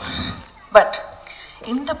no. But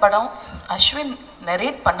இந்த படம் அஸ்வின்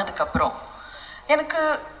நரேட் பண்ணதுக்கப்புறம் எனக்கு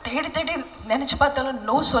தேடி தேடி நினச்சி பார்த்தாலும்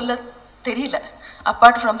நோ சொல்ல தெரியல.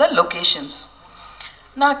 அப்பார்ட் ஃப்ரம் த லொக்கேஷன்ஸ்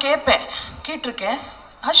நான் கேட்டிருக்கேன்,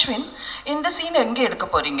 அஸ்வின் இந்த சீன் எங்கே எடுக்க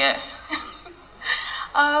போகிறீங்க?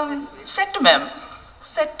 செட் மேம்,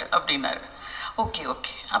 செட் அப்படின்னாரு. Okay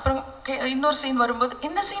okay. அப்புறம் இன்னொரு சீன் வரும்போது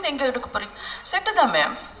இந்த சீன் எங்கே எடுக்க போகிறீங்க? செட்டு தான்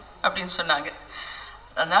மேம் அப்படின்னு சொன்னாங்க.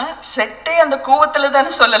 ஆனால் செட்டே அந்த கூவத்தில்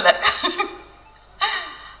தானே சொல்லலை.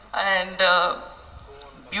 அண்ட்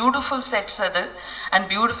பியூட்டிஃபுல் செட்ஸ் அது அண்ட்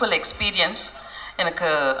பியூட்டிஃபுல் எக்ஸ்பீரியன்ஸ். எனக்கு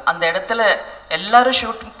அந்த இடத்துல எல்லாரும்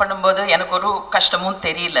ஷூட்டிங் பண்ணும்போது எனக்கு ஒரு கஷ்டமும்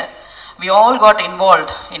தெரியல. We all God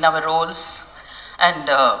involved in our roles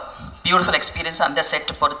and beautiful experience அந்த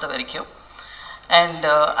செட்டு பொறுத்த வரைக்கும். And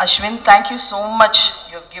Ashwin, thank you so much,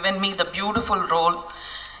 you have given me the beautiful role.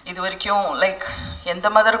 இது வரைக்கும் லைக் எந்த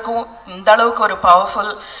மதருக்கும் இந்த அளவுக்கு ஒரு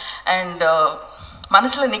பவர்ஃபுல் அண்ட்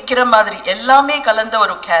மனசில் நிற்கிற மாதிரி எல்லாமே கலந்த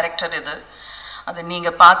ஒரு கேரக்டர் இது. அதை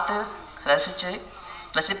நீங்கள் பார்த்து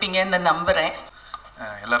ரசிப்பீங்கன்னு நம்புகிறேன்.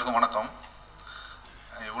 எல்லாருக்கும் வணக்கம்.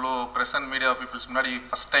 இவ்வளோ ப்ரெசன்ட் மீடியா பீப்புள்ஸ் முன்னாடி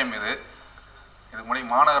ஃபஸ்ட் டைம் இதுக்கு முன்னாடி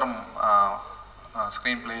மாநகரம்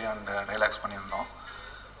ஸ்க்ரீன் ப்ளே அண்ட் டைலாக்ஸ் பண்ணியிருந்தோம்.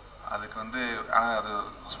 அதுக்கு வந்து ஆனால் அது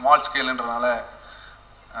ஸ்மால் ஸ்கேலுன்றதுனால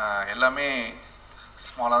எல்லாமே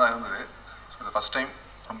ஸ்மாலாக தான் இருந்தது. ஸோ இது ஃபஸ்ட் டைம்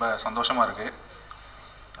ரொம்ப சந்தோஷமாக இருக்குது.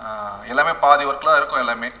 எல்லாமே பாதி ஒர்க்கில் தான் இருக்கும்,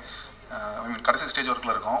 எல்லாமே ஐ மீன் கடைசி ஸ்டேஜ்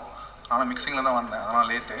ஒர்க்கில் இருக்கும். நானும் மிக்சிங்கில் தான் வந்தேன், அதனால்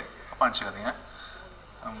லேட்டு, அப்பா நினச்சிக்காதீங்க.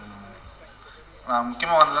 நான்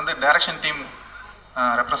முக்கியமாக வந்தது வந்து டைரக்ஷன் டீம்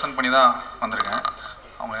ரெப்ரசன்ட் பண்ணி தான் வந்திருக்கேன்.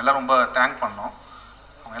 அவங்க எல்லாம் ரொம்ப தேங்க் பண்ணோம்.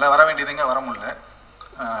 அவங்க எல்லாம் வர வேண்டியதுங்க வர முடியல.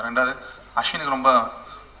 ரெண்டாவது அஸ்வினுக்கு ரொம்ப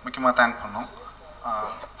முக்கியமாக தேங்க் பண்ணோம்.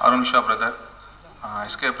 அருண் விஷா பிரதர்,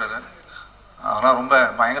 எஸ்கே பிரதர், அதெல்லாம் ரொம்ப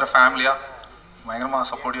பயங்கர ஃபேமிலியாக பயங்கரமாக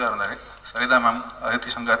சப்போர்ட்டிவாக இருந்தார். சரிதா மேம், அதித்தி,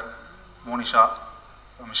 சங்கர், மோனிஷா,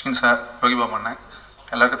 மிஷ்கின் சார், யோகிபா பண்ணேன்,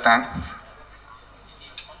 எல்லாருக்கும் தேங்க்.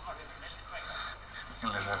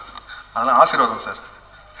 இல்லை சார், அதெல்லாம் ஆசீர்வாதம் சார்,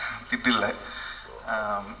 திட்டு இல்லை.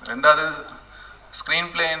 ரெண்டாவது ஸ்க்ரீன்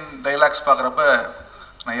பிளே அண்ட் டைலாக்ஸ் பார்க்குறப்ப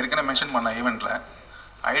நான் ஏற்கனவே மென்ஷன் பண்ணேன் ஈவெண்ட்டில்,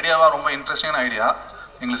 ஐடியாவாக ரொம்ப இன்ட்ரெஸ்டிங்கான ஐடியா.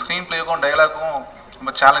 எங்களுக்கு ஸ்க்ரீன் பிளேக்கும் டைலாக்கும்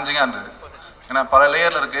ரொம்ப சேலஞ்சிங்காக இருந்தது. ஏன்னா பல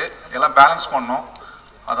லேயரில் இருக்குது, எல்லாம் பேலன்ஸ் பண்ணணும்.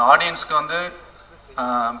 அது ஆடியன்ஸ்க்கு வந்து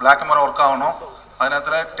பிளாக் அண்ட் ஒயிட் ஒர்க் ஆகணும், அதே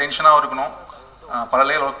நேரத்தில் டென்ஷனாகவும் இருக்கணும். பல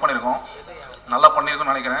லேயர் ஒர்க் பண்ணியிருக்கோம், நல்லா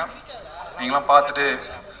பண்ணியிருக்கோன்னு நினைக்கிறேன். நீங்களாம் பார்த்துட்டு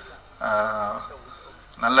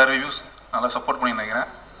நல்ல ரிவ்யூஸ், நல்லா சப்போர்ட் பண்ணி நினைக்கிறேன்.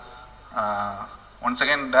 Once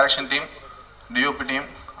again direction team DOP team,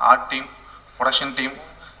 art team, production team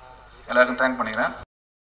எல்லாருக்கும் தேங்க் பண்ணிக்கிறேன்.